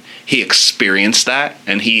he experienced that,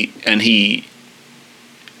 and he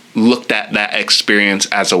looked at that experience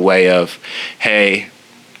as a way of, hey,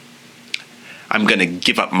 I'm going to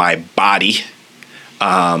give up my body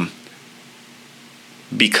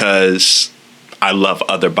because I love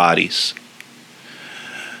other bodies.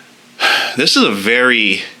 This is a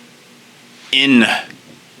very in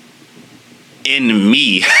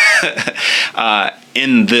me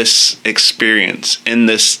in this experience, in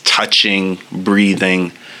this touching,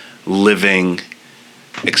 breathing, living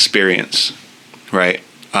experience, right?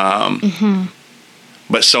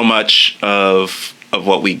 But so much of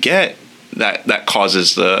what we get that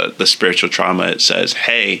causes the spiritual trauma. It says,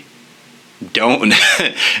 hey, don't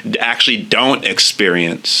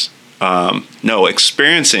experience. No,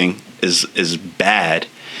 experiencing is bad,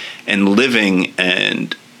 and living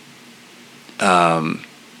and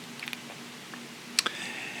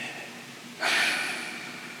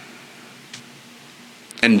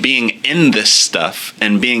being in this stuff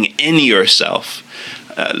and being in yourself,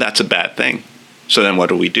 that's a bad thing. So then what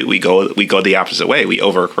do? We go the opposite way. We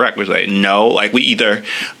overcorrect. We say no. Like, we either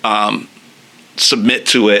submit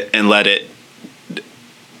to it and let it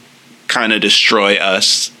kind of destroy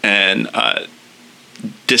us and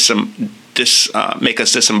make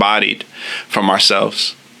us disembodied from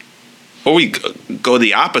ourselves, or we go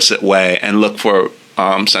the opposite way and look for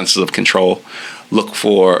senses of control, look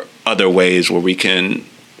for other ways where we can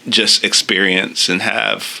just experience and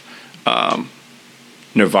have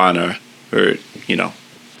nirvana, or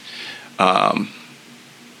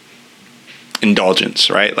indulgence,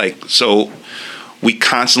 right? Like, so we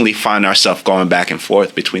constantly find ourselves going back and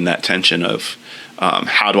forth between that tension of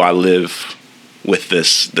how do I live with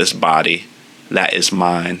this body that is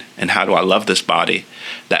mine, and how do I love this body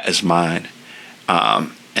that is mine,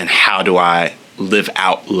 and how do I live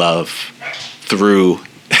out love through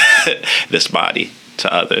this body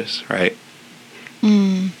to others, right?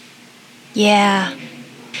 Yeah,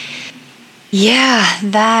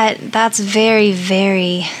 that's very,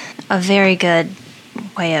 very a very good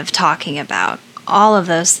way of talking about all of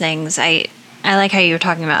those things. I like how you were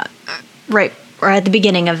talking about right at the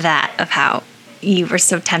beginning of that, of how you were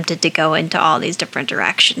so tempted to go into all these different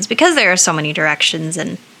directions because there are so many directions,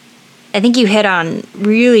 and I think you hit on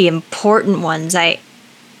really important ones.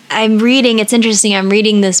 I'm reading, it's interesting, I'm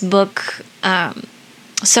reading this book.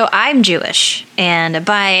 So I'm Jewish, and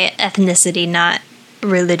by ethnicity, not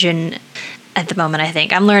religion. at the moment, I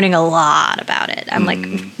think. I'm learning a lot about it. I'm like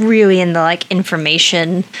really in the like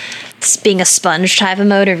information, being a sponge type of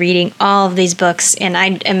mode of reading all of these books. And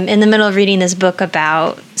I am in the middle of reading this book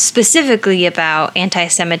specifically about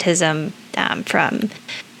anti-Semitism from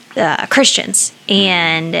Christians.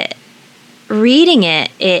 And reading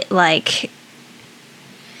it like,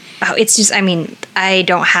 oh, it's just, I mean, I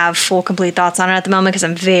don't have full, complete thoughts on it at the moment because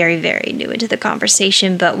I'm very, very new into the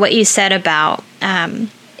conversation. But what you said about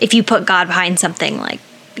if you put God behind something, like,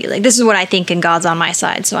 be like, this is what I think and God's on my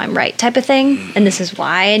side, so I'm right type of thing. And this is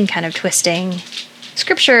why, and kind of twisting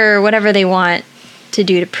scripture or whatever they want to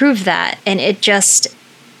do to prove that. And it just,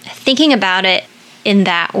 thinking about it in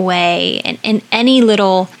that way, and in any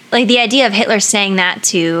little, like the idea of Hitler saying that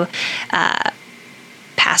to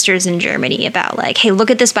pastors in Germany about like, hey,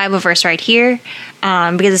 look at this Bible verse right here,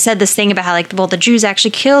 because it said this thing about how like, well, the Jews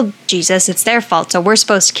actually killed Jesus, it's their fault, so we're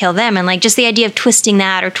supposed to kill them. And like just the idea of twisting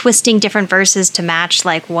that, or twisting different verses to match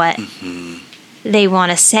like what they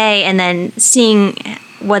want to say, and then seeing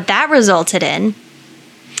what that resulted in,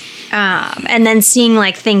 and then seeing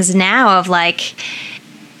like things now of like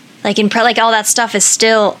in like all that stuff is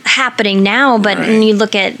still happening now, but when you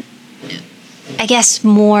look at, I guess,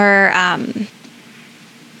 more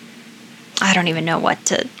I don't even know what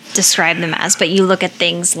to describe them as, but you look at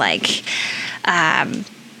things like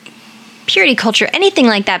purity culture, anything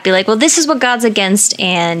like that, be like, well, this is what God's against,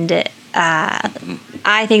 and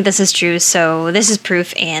I think this is true, so this is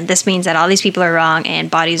proof, and this means that all these people are wrong, and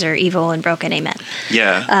bodies are evil and broken, amen.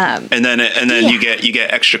 Yeah. And then you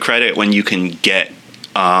get extra credit when you can get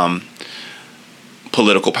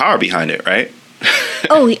political power behind it, right?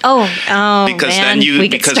 Because man,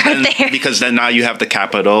 because then now you have the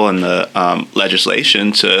capital and the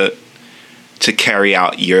legislation to carry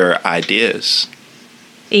out your ideas.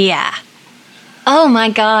 Yeah. Oh my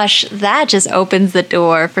gosh, that just opens the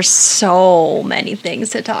door for so many things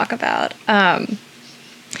to talk about.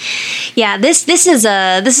 Yeah, this is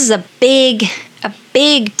a big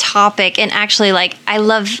topic, and actually, like, I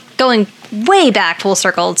love going way back full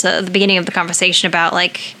circle to the beginning of the conversation about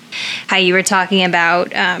like how you were talking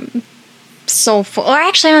about Soulful. Or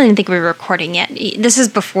actually, I don't even think we were recording yet. This is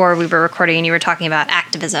before we were recording, and you were talking about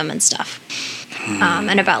activism and stuff.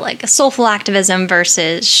 And about like a soulful activism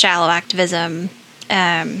versus shallow activism.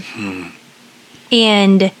 And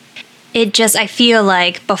it just, I feel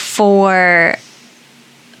like before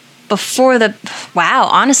the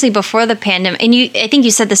pandemic, and I think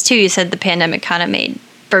you said this too, you said the pandemic kind of made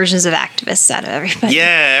versions of activists out of everybody.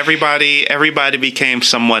 Yeah, everybody became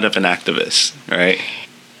somewhat of an activist, right?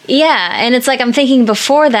 Yeah, and it's like, I'm thinking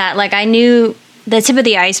before that, like, I knew the tip of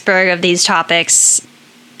the iceberg of these topics,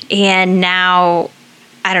 and now,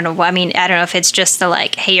 I don't know if it's just the,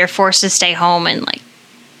 like, hey, you're forced to stay home and, like,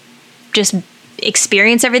 just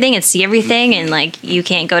experience everything and see everything, and, like, you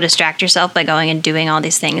can't go distract yourself by going and doing all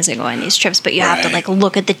these things and going on these trips, but you have to, like,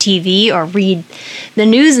 look at the TV or read the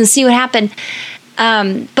news and see what happened.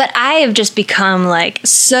 But I have just become like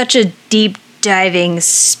such a deep diving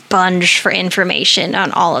sponge for information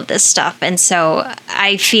on all of this stuff. And so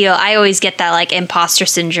I always get that like imposter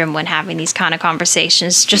syndrome when having these kind of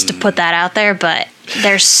conversations, just to put that out there, but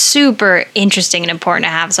they're super interesting and important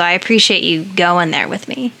to have. So I appreciate you going there with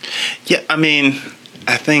me. Yeah. I mean,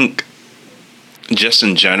 I think just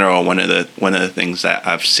in general, one of the things that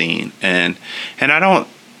I've seen, and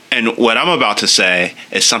what I'm about to say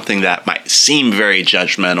is something that might seem very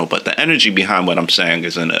judgmental, but the energy behind what I'm saying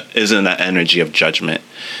isn't an energy of judgment.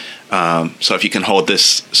 So if we can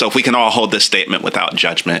all hold this statement without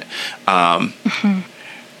judgment,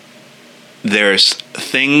 there's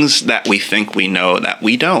things that we think we know that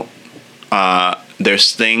we don't.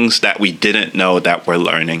 There's things that we didn't know that we're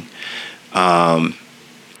learning, and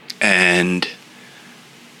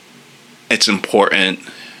it's important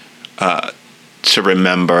to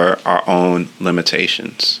remember our own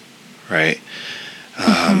limitations, right?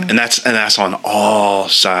 And that's on all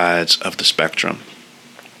sides of the spectrum.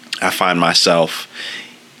 I find myself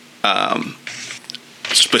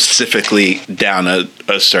specifically down a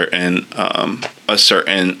certain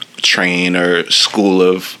train or school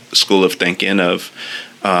of thinking of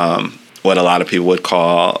what a lot of people would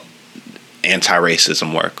call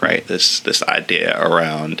anti-racism work, right? This idea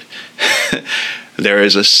around there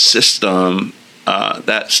is a system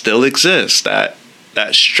that still exists that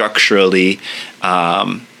structurally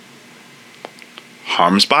harms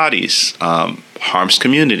bodies, harms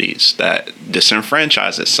communities, that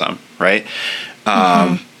disenfranchises some, right?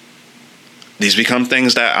 These become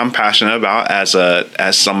things that I'm passionate about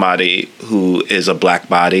as somebody who is a Black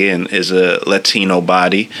body and is a Latino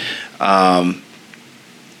body. But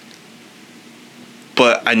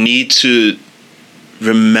I need to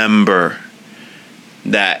remember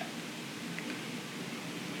that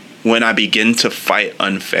when I begin to fight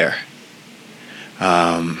unfair,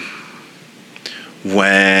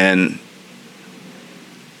 when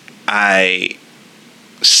I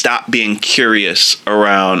stop being curious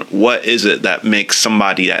around what is it that makes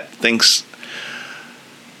somebody that thinks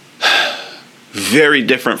very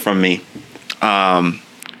different from me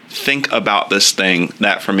think about this thing,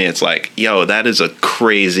 that for me it's like, yo, that is a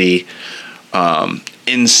crazy,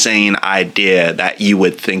 insane idea that you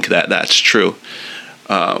would think that that's true.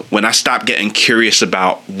 When I stop getting curious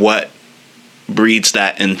about what breeds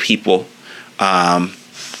that in people, then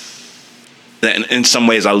in some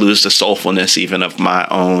ways I lose the soulfulness even of my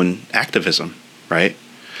own activism, right?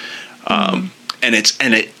 And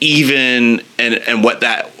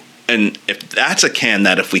if that's a can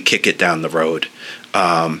that if we kick it down the road,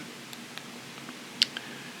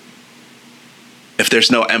 if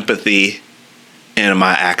there's no empathy in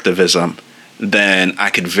my activism, then I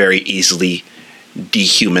could very easily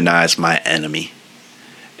dehumanize my enemy.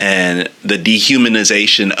 And the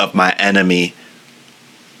dehumanization of my enemy,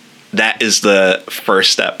 that is the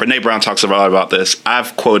first step. Brene Brown talks a lot about this.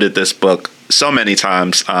 I've quoted this book so many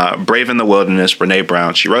times. Brave in the Wilderness, Brene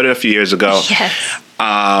Brown. She wrote it a few years ago. Yes.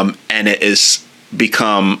 And it has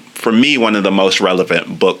become, for me, one of the most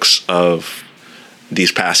relevant books of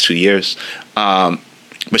these past 2 years.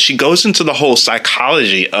 But she goes into the whole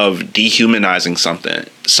psychology of dehumanizing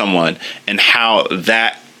someone, and how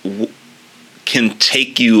that can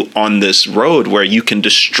take you on this road where you can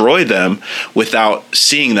destroy them without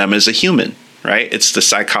seeing them as a human, right? It's the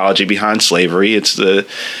psychology behind slavery. It's the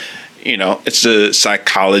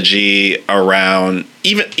psychology around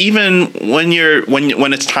even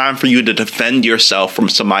when it's time for you to defend yourself from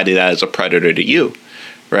somebody that is a predator to you,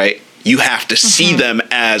 right? You have to see them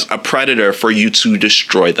as a predator for you to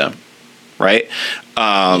destroy them, right?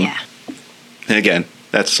 And again,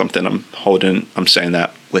 that's something I'm saying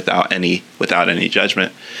that without any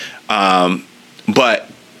judgment. But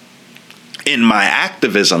in my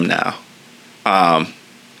activism now,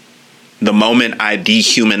 the moment I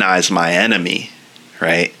dehumanize my enemy,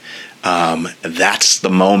 right? That's the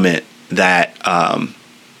moment that I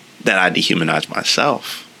dehumanize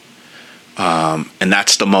myself. And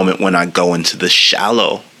that's the moment when I go into the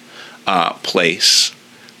shallow place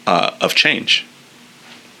of change,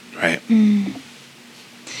 right?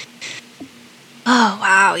 Oh,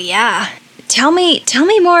 wow. Yeah. Tell me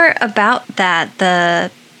more about that. The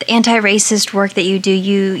anti-racist work that you do.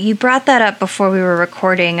 You brought that up before we were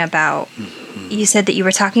recording about, you said that you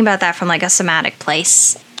were talking about that from like a somatic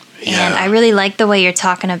place. Yeah. And I really like the way you're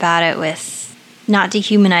talking about it with not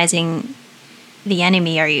dehumanizing the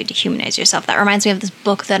enemy, or you dehumanize yourself. That reminds me of this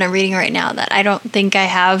book that I'm reading right now that I don't think I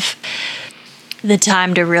have the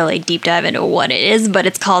time to really deep dive into what it is, but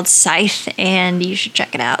it's called Scythe, and you should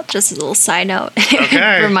check it out. Just a little side note.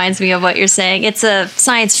 Okay. It reminds me of what you're saying. It's a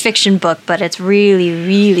science fiction book, but it's really,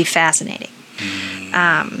 really fascinating.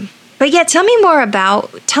 But yeah, tell me more about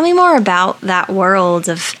that world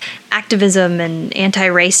of activism and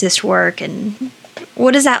anti-racist work, and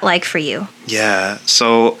what is that like for you? Yeah.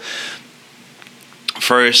 So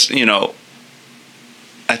first,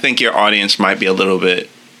 I think your audience might be a little bit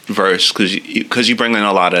versed because you bring in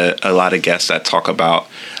a lot of guests that talk about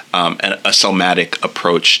a somatic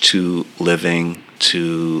approach to living,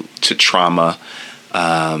 to trauma,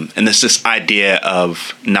 and there's this idea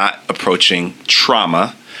of not approaching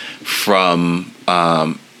trauma from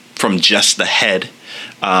just the head,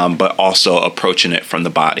 but also approaching it from the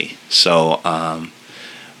body. So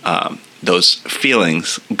those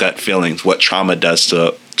feelings, gut feelings, what trauma does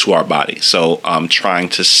to our body. So trying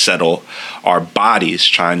to settle our bodies,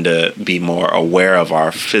 trying to be more aware of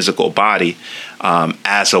our physical body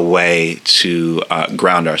as a way to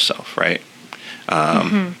ground ourselves, right?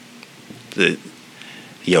 The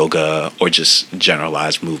yoga or just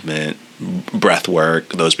generalized movement, breath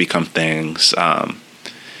work, those become things.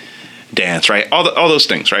 Dance, right? All those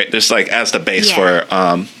things, right? There's like as the base for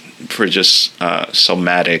just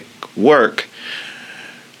somatic work.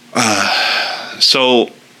 So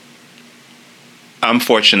I'm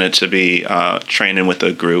fortunate to be training with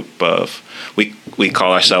a group of, we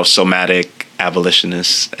call ourselves somatic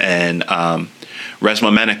abolitionists, and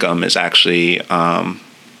Resmo Menicum is actually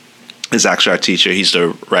our teacher. He's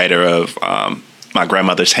the writer of My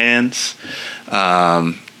Grandmother's Hands,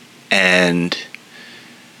 and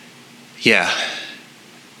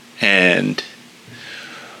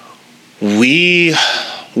we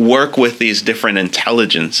work with these different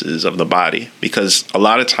intelligences of the body, because a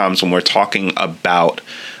lot of times when we're talking about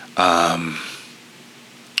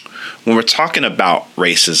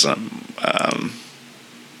racism,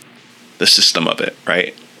 the system of it,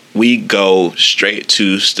 right? We go straight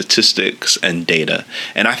to statistics and data.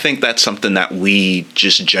 And I think that's something that we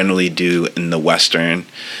just generally do in the Western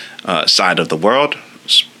side of the world,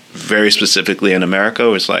 very specifically in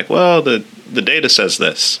America. It's like, well, the data says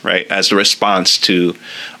this, right? As a response to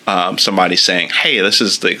somebody saying, hey, this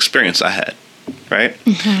is the experience I had, right?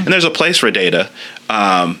 And there's a place for data,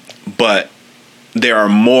 but there are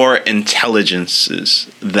more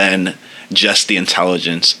intelligences than just the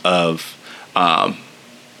intelligence of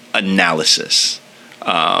analysis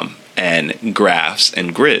and graphs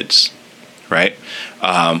and grids, right?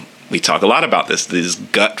 We talk a lot about this, these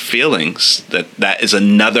gut feelings, that is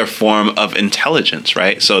another form of intelligence,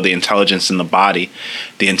 right? So the intelligence in the body,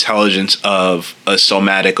 the intelligence of a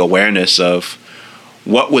somatic awareness of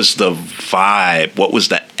what was the vibe, what was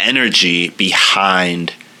the energy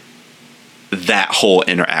behind that whole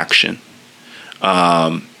interaction.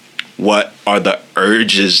 What are the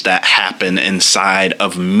urges that happen inside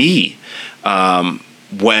of me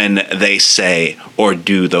when they say or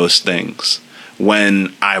do those things?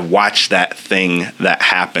 When I watch that thing that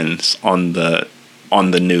happens on the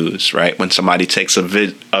news, right? When somebody takes a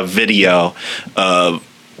video of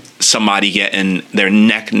somebody getting their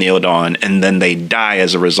neck kneeled on and then they die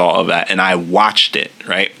as a result of that, and I watched it,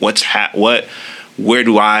 right? Where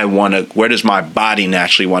does my body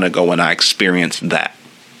naturally want to go when I experience that,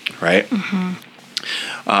 right?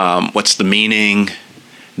 What's the meaning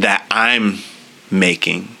that I'm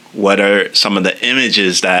making? What are some of the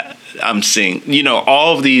images that I'm seeing?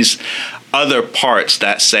 All of these other parts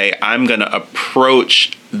that say I'm going to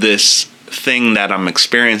approach this thing that I'm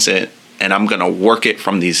experiencing and I'm going to work it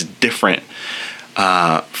from these different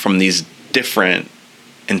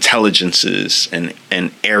intelligences and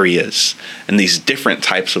areas and these different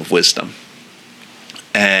types of wisdom.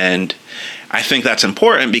 And I think that's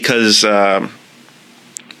important because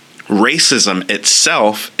racism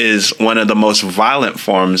itself is one of the most violent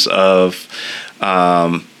forms of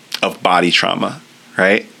body trauma,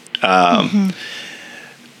 right?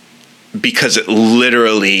 Because it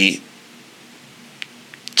literally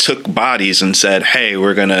took bodies and said, "Hey,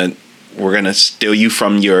 we're gonna steal you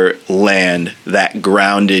from your land that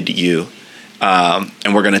grounded you,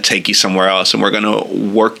 and we're gonna take you somewhere else, and we're gonna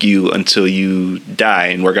work you until you die,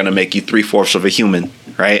 and we're gonna make you 3/4 of a human,"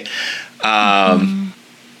 right?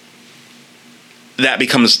 That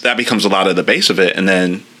becomes a lot of the base of it, and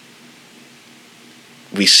then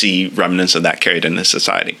we see remnants of that carried into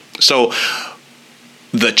society. So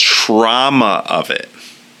the trauma of it,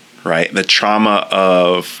 right? The trauma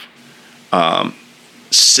of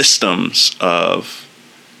systems of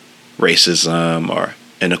racism or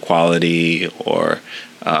inequality or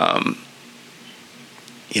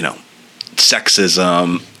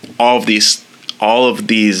sexism, all of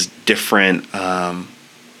these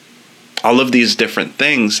different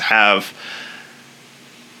things have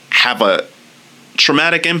a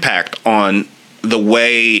traumatic impact on the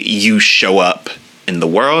way you show up in the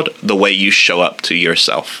world, the way you show up to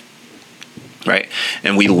yourself, right?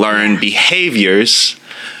 And we learn behaviors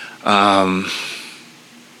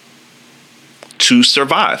to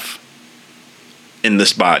survive in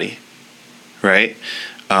this body, right?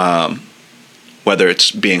 Whether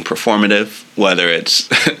it's being performative, whether it's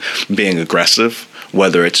being aggressive,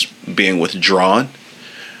 whether it's being withdrawn.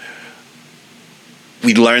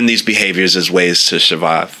 We learn these behaviors as ways to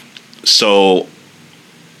survive. So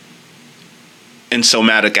in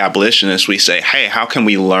somatic abolitionists, we say, hey, how can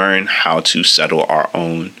we learn how to settle our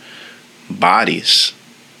own bodies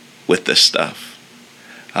with this stuff?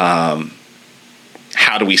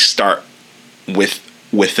 How do we start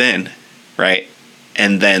within, right?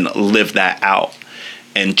 And then live that out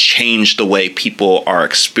and change the way people are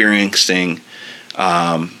experiencing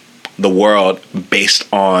the world based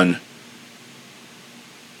on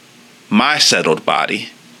my settled body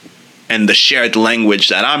and the shared language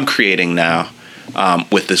that I'm creating now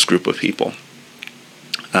with this group of people.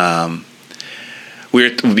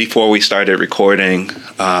 Before we started recording,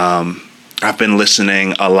 I've been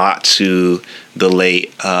listening a lot to the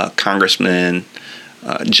late Congressman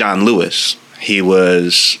John Lewis. He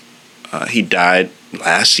died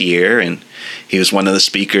last year, and he was one of the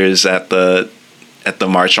speakers at the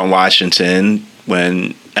March on Washington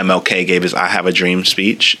when MLK gave his "I Have a Dream"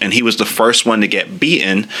 speech, and he was the first one to get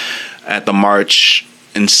beaten at the march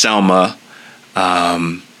in Selma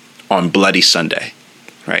on Bloody Sunday.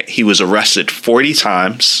 Right, he was arrested 40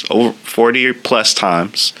 times, over 40 plus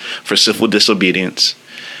times, for civil disobedience,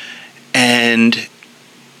 and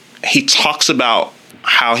he talks about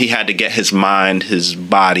how he had to get his mind, his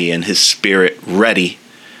body, and his spirit ready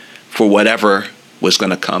for whatever was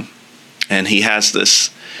going to come. And he has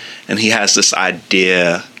this and he has this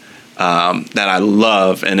idea that I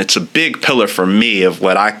love, and it's a big pillar for me of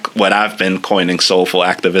what I've been coining soulful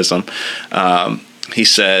activism. He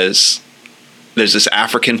says, there's this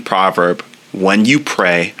African proverb, when you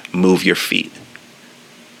pray, move your feet,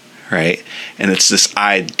 right? And it's this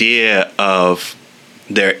idea of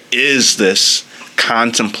there is this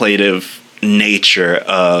contemplative nature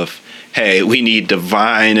of, hey, we need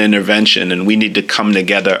divine intervention and we need to come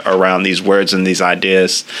together around these words and these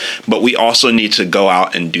ideas, but we also need to go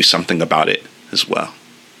out and do something about it as well.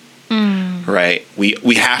 Right?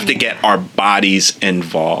 We have to get our bodies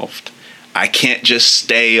involved. I can't just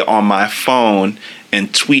stay on my phone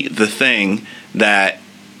and tweet the thing that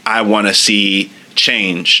I want to see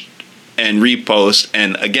changed and repost,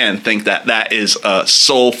 and again, think that that is a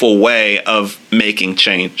soulful way of making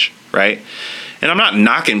change, right? And I'm not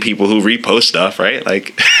knocking people who repost stuff, right?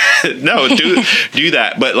 Like, no, do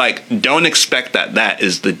that. But like, don't expect that that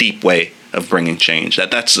is the deep way of bringing change,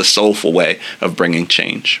 that's the soulful way of bringing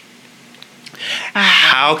change.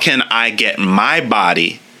 How can I get my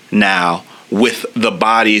body now with the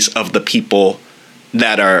bodies of the people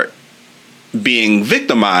that are being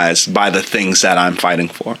victimized by the things that I'm fighting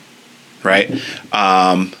for, right?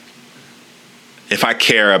 If I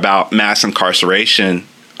care about mass incarceration,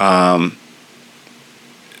 am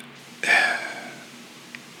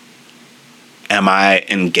I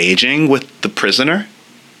engaging with the prisoner?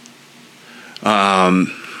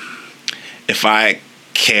 If I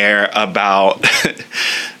care about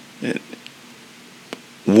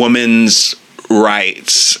women's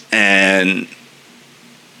rights and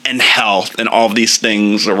health and all of these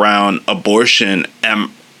things around abortion,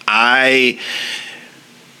 am I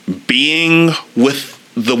being with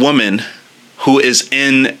the woman who is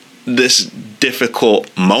in this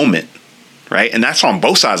difficult moment, right? And that's on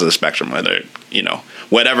both sides of the spectrum, whether,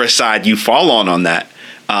 whatever side you fall on that.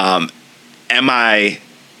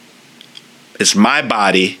 Is my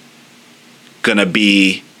body gonna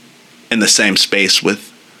be in the same space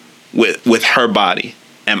with her body?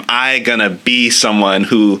 Am I gonna be someone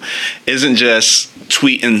who isn't just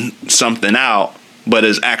tweeting something out, but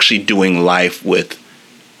is actually doing life with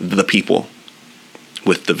the people,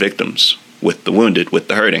 with the victims, with the wounded, with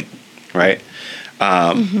the hurting, right?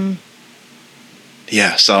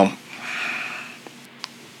 Yeah, so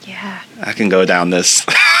yeah, I can go down this.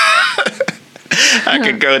 I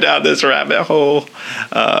could go down this rabbit hole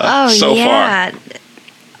so far.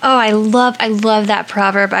 Oh, I love that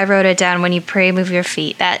proverb. I wrote it down. When you pray, move your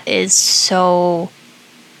feet. That is so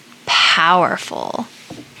powerful.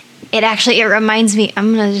 It reminds me.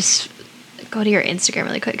 I'm gonna just go to your Instagram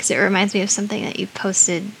really quick because it reminds me of something that you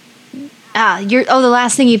posted. The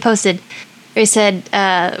last thing you posted. You said,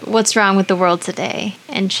 "What's wrong with the world today?"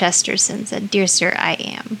 And Chesterton said, "Dear sir, I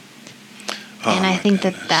am." And I think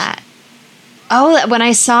that. Oh, when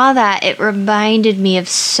I saw that, it reminded me of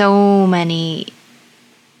so many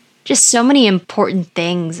important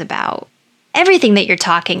things about everything that you're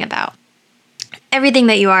talking about. Everything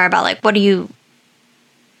that you are about, like, what do you...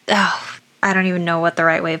 Oh, I don't even know what the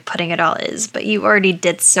right way of putting it all is, but you already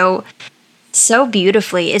did so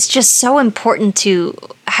beautifully. It's just so important to,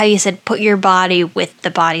 how you said, put your body with the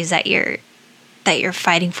bodies that you're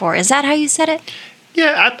fighting for. Is that how you said it?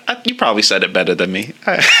 Yeah, you probably said it better than me.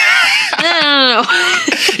 I don't know.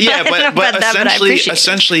 Yeah, but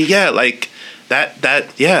essentially, yeah, like that,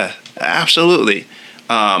 yeah, absolutely.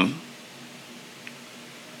 Yeah.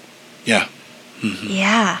 Mm-hmm.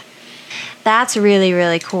 Yeah. That's really,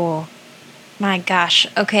 really cool. My gosh.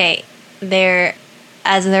 Okay.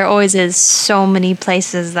 As there always is, so many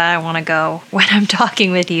places that I want to go when I'm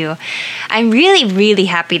talking with you. I'm really, really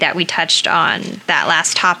happy that we touched on that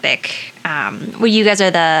last topic. Well, you guys are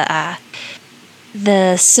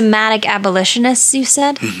the somatic abolitionists, you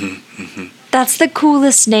said? Mm-hmm, mm-hmm. That's the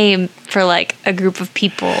coolest name for, like, a group of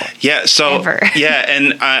people. Yeah, so ever. Yeah,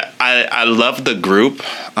 and I love the group.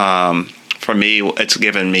 For me, it's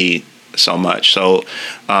given me so much. So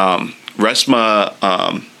Resma,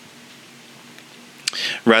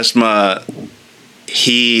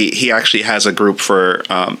 he actually has a group for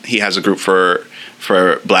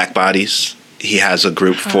Black bodies. He has a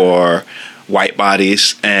group for white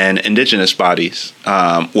bodies and indigenous bodies,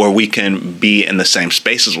 where we can be in the same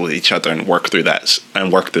spaces with each other and work through that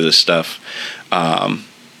and work through this stuff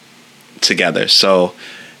together. So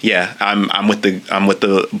yeah, I'm with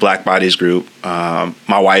the Black Bodies group.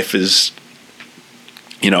 My wife is,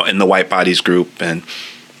 in the White Bodies group, and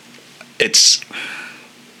it's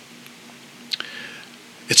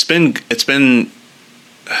been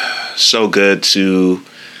so good to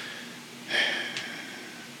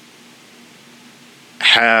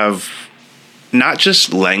have not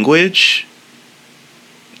just language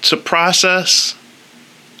to process.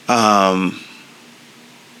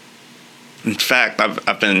 In fact,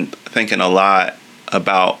 I've been thinking a lot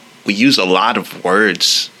about, we use a lot of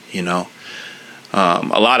words, a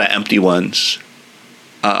lot of empty ones.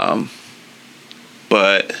 But,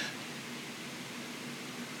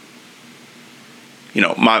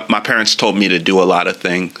 my parents told me to do a lot of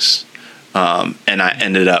things. And I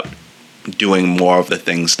ended up doing more of the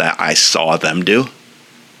things that I saw them do.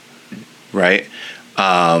 Right?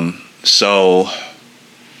 So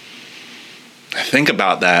I think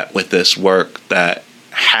about that with this work, that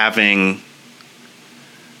having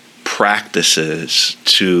practices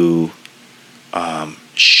to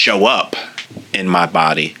show up in my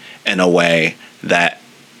body in a way that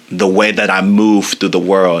the way that I move through the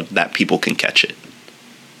world, that people can catch it.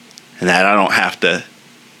 And that I don't have to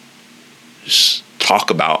just talk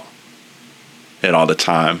about it all the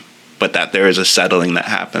time, but that there is a settling that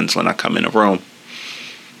happens when I come in a room.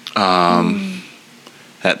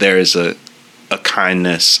 That there is a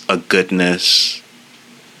kindness, a goodness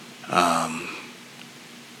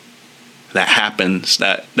that happens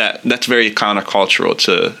that's very countercultural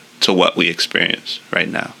to what we experience right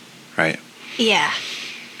now, right? Yeah.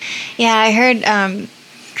 Yeah, I heard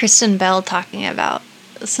Kristen Bell talking about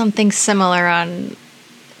something similar on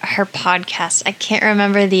her podcast. I can't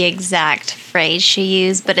remember the exact phrase she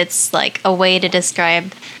used, but it's like a way to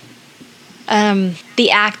describe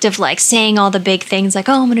the act of like saying all the big things, like,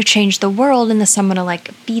 oh, I'm going to change the world, and this, I'm going to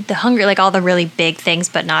like feed the hungry, like all the really big things,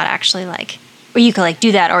 but not actually like, or you could like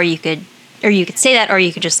do that, or you could say that, or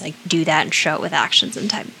you could just like do that and show it with actions and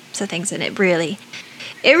types of things. And it really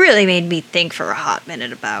made me think for a hot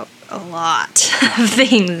minute about a lot of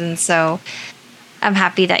things. And so I'm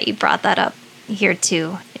happy that you brought that up here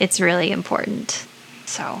too. It's really important.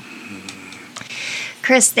 So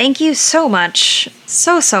Chris, thank you so much,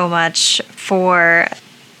 so much for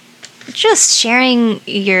just sharing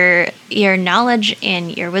your knowledge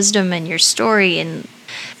and your wisdom and your story, and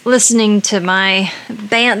listening to my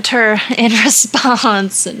banter in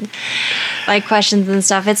response and my questions and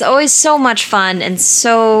stuff. It's always so much fun and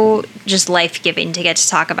so just life-giving to get to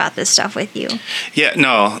talk about this stuff with you. Yeah,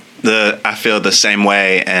 no, I feel the same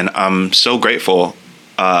way, and I'm so grateful.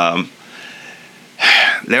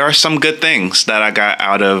 There are some good things that I got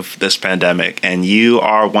out of this pandemic, and you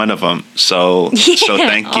are one of them. So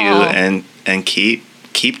thank you, and keep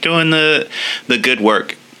doing the good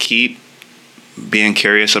work. Keep being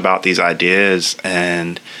curious about these ideas,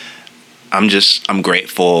 and I'm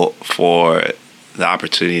grateful for the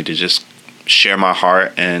opportunity to just share my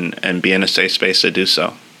heart and be in a safe space to do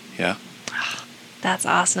so. Yeah. That's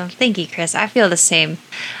awesome. Thank you, Chris. I feel the same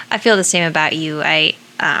about you. I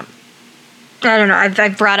don't know.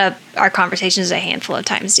 I've brought up our conversations a handful of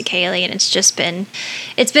times to Kaylee, and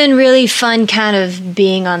it's been really fun kind of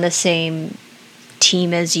being on the same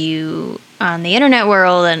team as you on the internet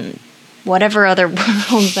world and whatever other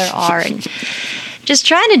worlds there are, and just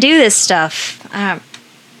trying to do this stuff.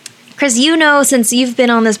 Chris, since you've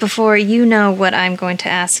been on this before, you know what I'm going to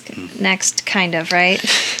ask next, kind of, right?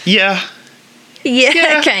 Yeah.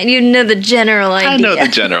 Yeah. Kind. You know the general idea. I know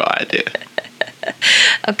the general idea.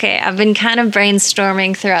 Okay, I've been kind of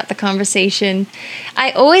brainstorming throughout the conversation.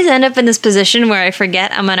 I always end up in this position where I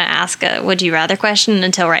forget I'm going to ask a would you rather question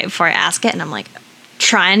until right before I ask it, and I'm like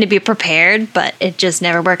trying to be prepared, but it just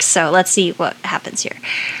never works. So let's see what happens here.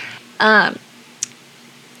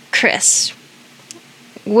 Chris,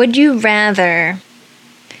 would you rather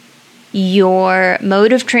your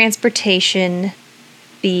mode of transportation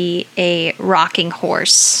be a rocking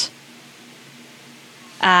horse?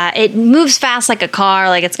 It moves fast like a car,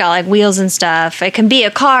 like it's got like wheels and stuff. It can be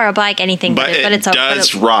a car, a bike, anything. But it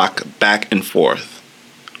does rock back and forth.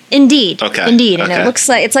 Indeed. Okay. Indeed. And it looks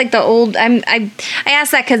like it's like the old. I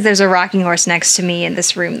asked that because there's a rocking horse next to me in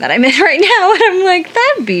this room that I'm in right now, and I'm like,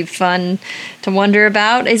 that'd be fun to wonder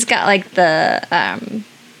about. It's got like the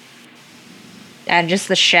just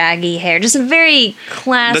the shaggy hair, just a very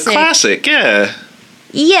classic. The classic, yeah.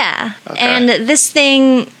 Yeah, okay. And this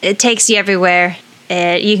thing, it takes you everywhere.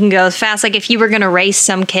 You can go fast. Like if you were gonna race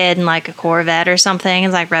some kid in like a Corvette or something,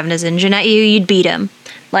 it's like revving his engine at you, you'd beat him.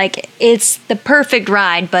 Like it's the perfect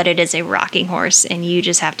ride, but it is a rocking horse, and you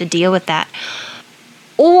just have to deal with that.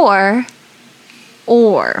 Or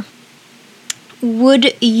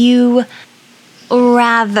would you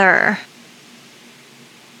rather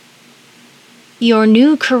your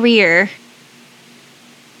new career?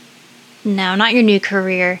 No, not your new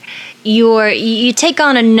career. You take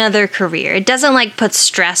on another career. It doesn't like put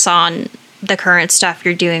stress on the current stuff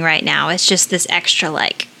you're doing right now. It's just this extra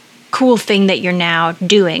like cool thing that you're now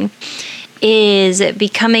doing. is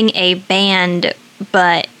becoming a band,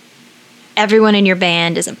 but everyone in your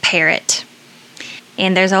band is a parrot.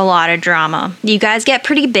 And there's a lot of drama. You guys get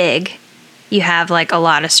pretty big. You have like a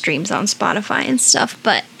lot of streams on Spotify and stuff,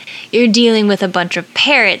 but you're dealing with a bunch of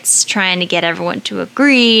parrots trying to get everyone to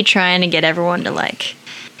agree, trying to get everyone to like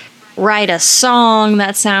write a song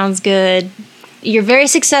that sounds good. You're very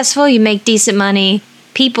successful. You make decent money.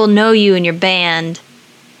 People know you and your band,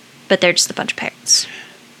 but they're just a bunch of parrots.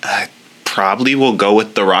 I probably will go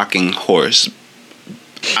with the rocking horse.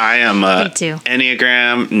 I am a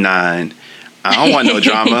Enneagram 9. I don't want no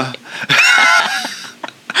drama.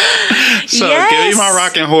 So yes. Give me my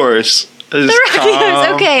rocking horse. The rocking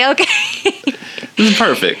horse. Okay. This is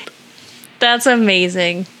perfect. That's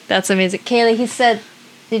amazing. Kaylee, he said,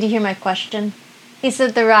 did you hear my question? He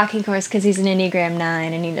said the rocking horse because he's an Enneagram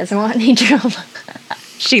 9 and he doesn't want any drama.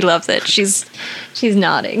 She loves it. She's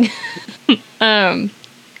nodding.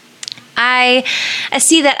 I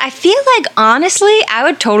see that. I feel like, honestly, I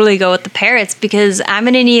would totally go with the parrots because I'm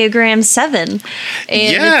an Enneagram 7. And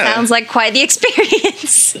it sounds like quite the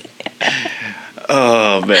experience.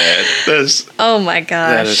 Oh, man. Oh, my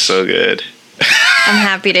gosh. That is so good. I'm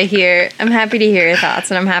happy to hear your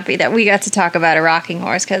thoughts, and I'm happy that we got to talk about a rocking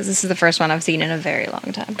horse because this is the first one I've seen in a very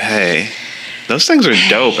long time. Hey, those things are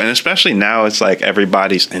dope, and especially now it's like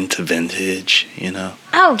everybody's into vintage, you know?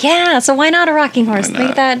 Oh, yeah, so why not a rocking horse?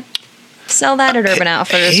 Sell that at Urban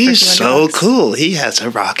Outfitters. He's so cool. He has a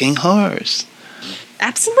rocking horse.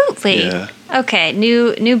 Absolutely. Yeah. Okay,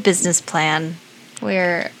 new business plan.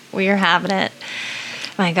 We're having it.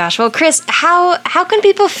 My gosh. Well, Chris, how can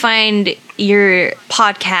people find your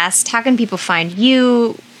podcast? How can people find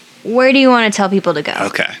you? Where do you want to tell people to go?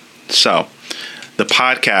 Okay. So the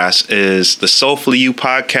podcast is the Soulful You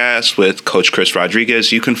podcast with Coach Chris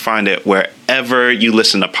Rodriguez. You can find it wherever you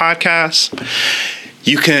listen to podcasts.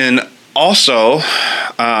 You can also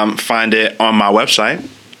find it on my website.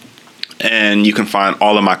 And you can find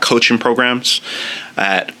all of my coaching programs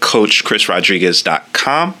at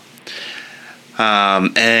coachchrisrodriguez.com.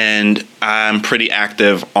 And I'm pretty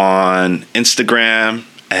active on Instagram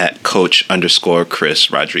at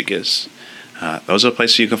coach_Chris Rodriguez. Those are the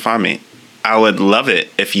places you can find me. I would love it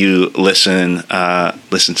if you listen to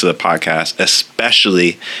the podcast,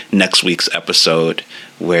 especially next week's episode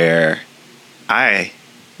where I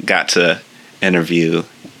got to interview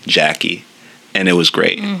Jackie, and it was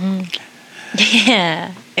great. Mm-hmm.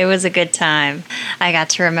 Yeah, it was a good time. I got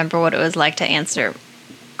to remember what it was like to answer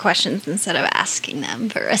questions instead of asking them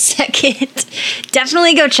for a second.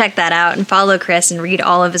 Definitely go check that out and follow Chris and read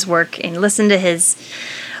all of his work and listen to his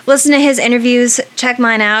interviews. Check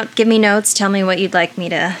mine out. Give me notes. Tell me what you'd like me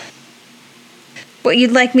to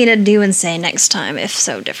do and say next time, if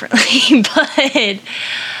so differently.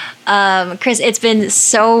 But Chris, it's been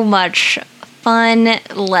so much fun.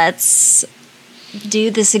 Let's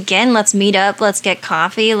do this again. Let's meet up. Let's get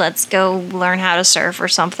coffee. Let's go learn how to surf or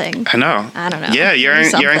something. I know. I don't know. Yeah, you're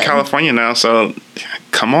in California now, so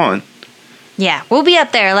come on. Yeah, we'll be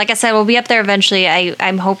up there. Like I said, we'll be up there eventually.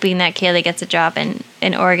 I'm hoping that Kaylee gets a job in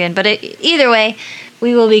Oregon. But either way,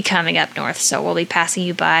 we will be coming up north, so we'll be passing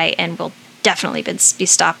you by, and we'll definitely be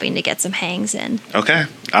stopping to get some hangs in. Okay.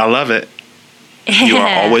 I love it. You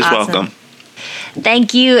are always awesome. Welcome.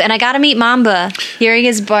 Thank you. And I got to meet Mamba. Hearing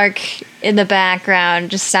his bark in the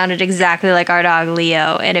background just sounded exactly like our dog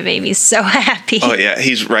Leo, and it made me so happy. Oh, yeah.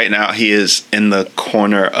 He is in the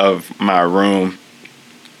corner of my room.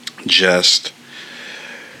 He's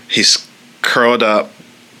curled up,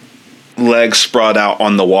 legs sprawled out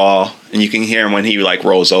on the wall, and you can hear him when he like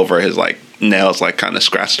rolls over. His like nails like kind of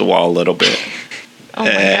scratch the wall a little bit. Oh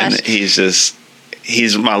my and gosh.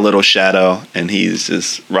 He's my little shadow, and he's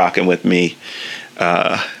just rocking with me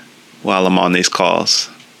while I'm on these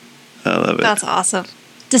calls. I love it. That's awesome.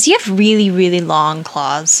 Does he have really, really long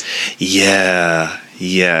claws? Yeah.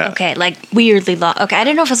 Okay, like weirdly long. Okay, I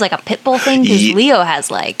didn't know if it was like a pit bull thing, because Leo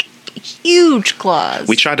has like huge claws.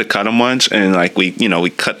 We tried to cut him once, and like we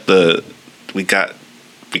cut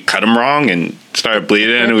him wrong and started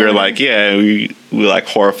bleeding, and we were like, we were like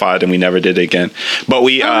horrified, and we never did it again. But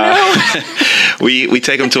we we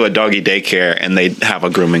take him to a doggy daycare, and they have a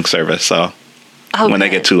grooming service. So when they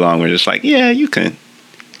get too long, we're just like, you can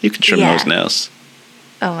trim those nails.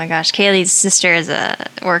 Oh my gosh, Kaylee's sister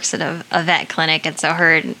works at a vet clinic, and so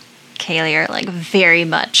her and Kaylee are like very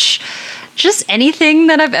much just anything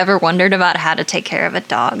that I've ever wondered about how to take care of a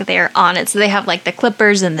dog. They're on it. So they have like the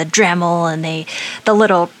clippers and the Dremel and the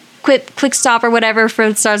little quick stop or whatever if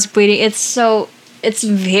it starts bleeding. It's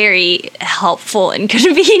very helpful and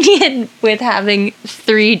convenient with having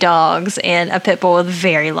 3 dogs and a pit bull with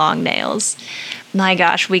very long nails. My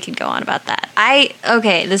gosh, we could go on about that.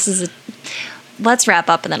 Let's wrap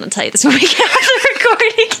up and then I'll tell you this when we get off the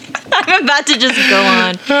recording. I'm about to just go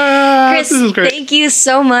on. Chris, this is great. Thank you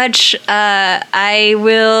so much. I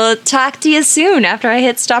will talk to you soon after I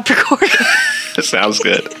hit stop recording. Sounds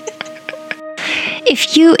good.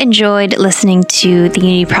 If you enjoyed listening to the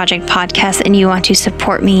Unity Project podcast and you want to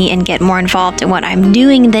support me and get more involved in what I'm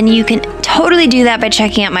doing, then you can totally do that by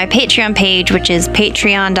checking out my Patreon page, which is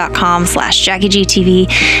patreon.com/JackieGTV.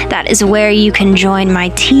 That is where you can join my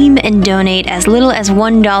team and donate as little as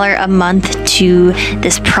 $1 a month to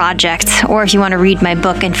this project. Or if you want to read my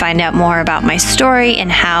book and find out more about my story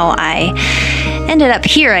and how I ended up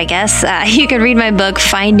here, I guess, you can read my book,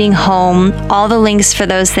 Finding Home. All the links for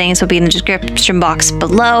those things will be in the description box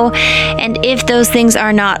below. And if those things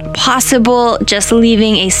are not possible, just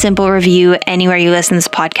leaving a simple review anywhere you listen to this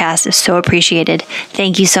podcast is so appreciated.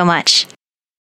 Thank you so much.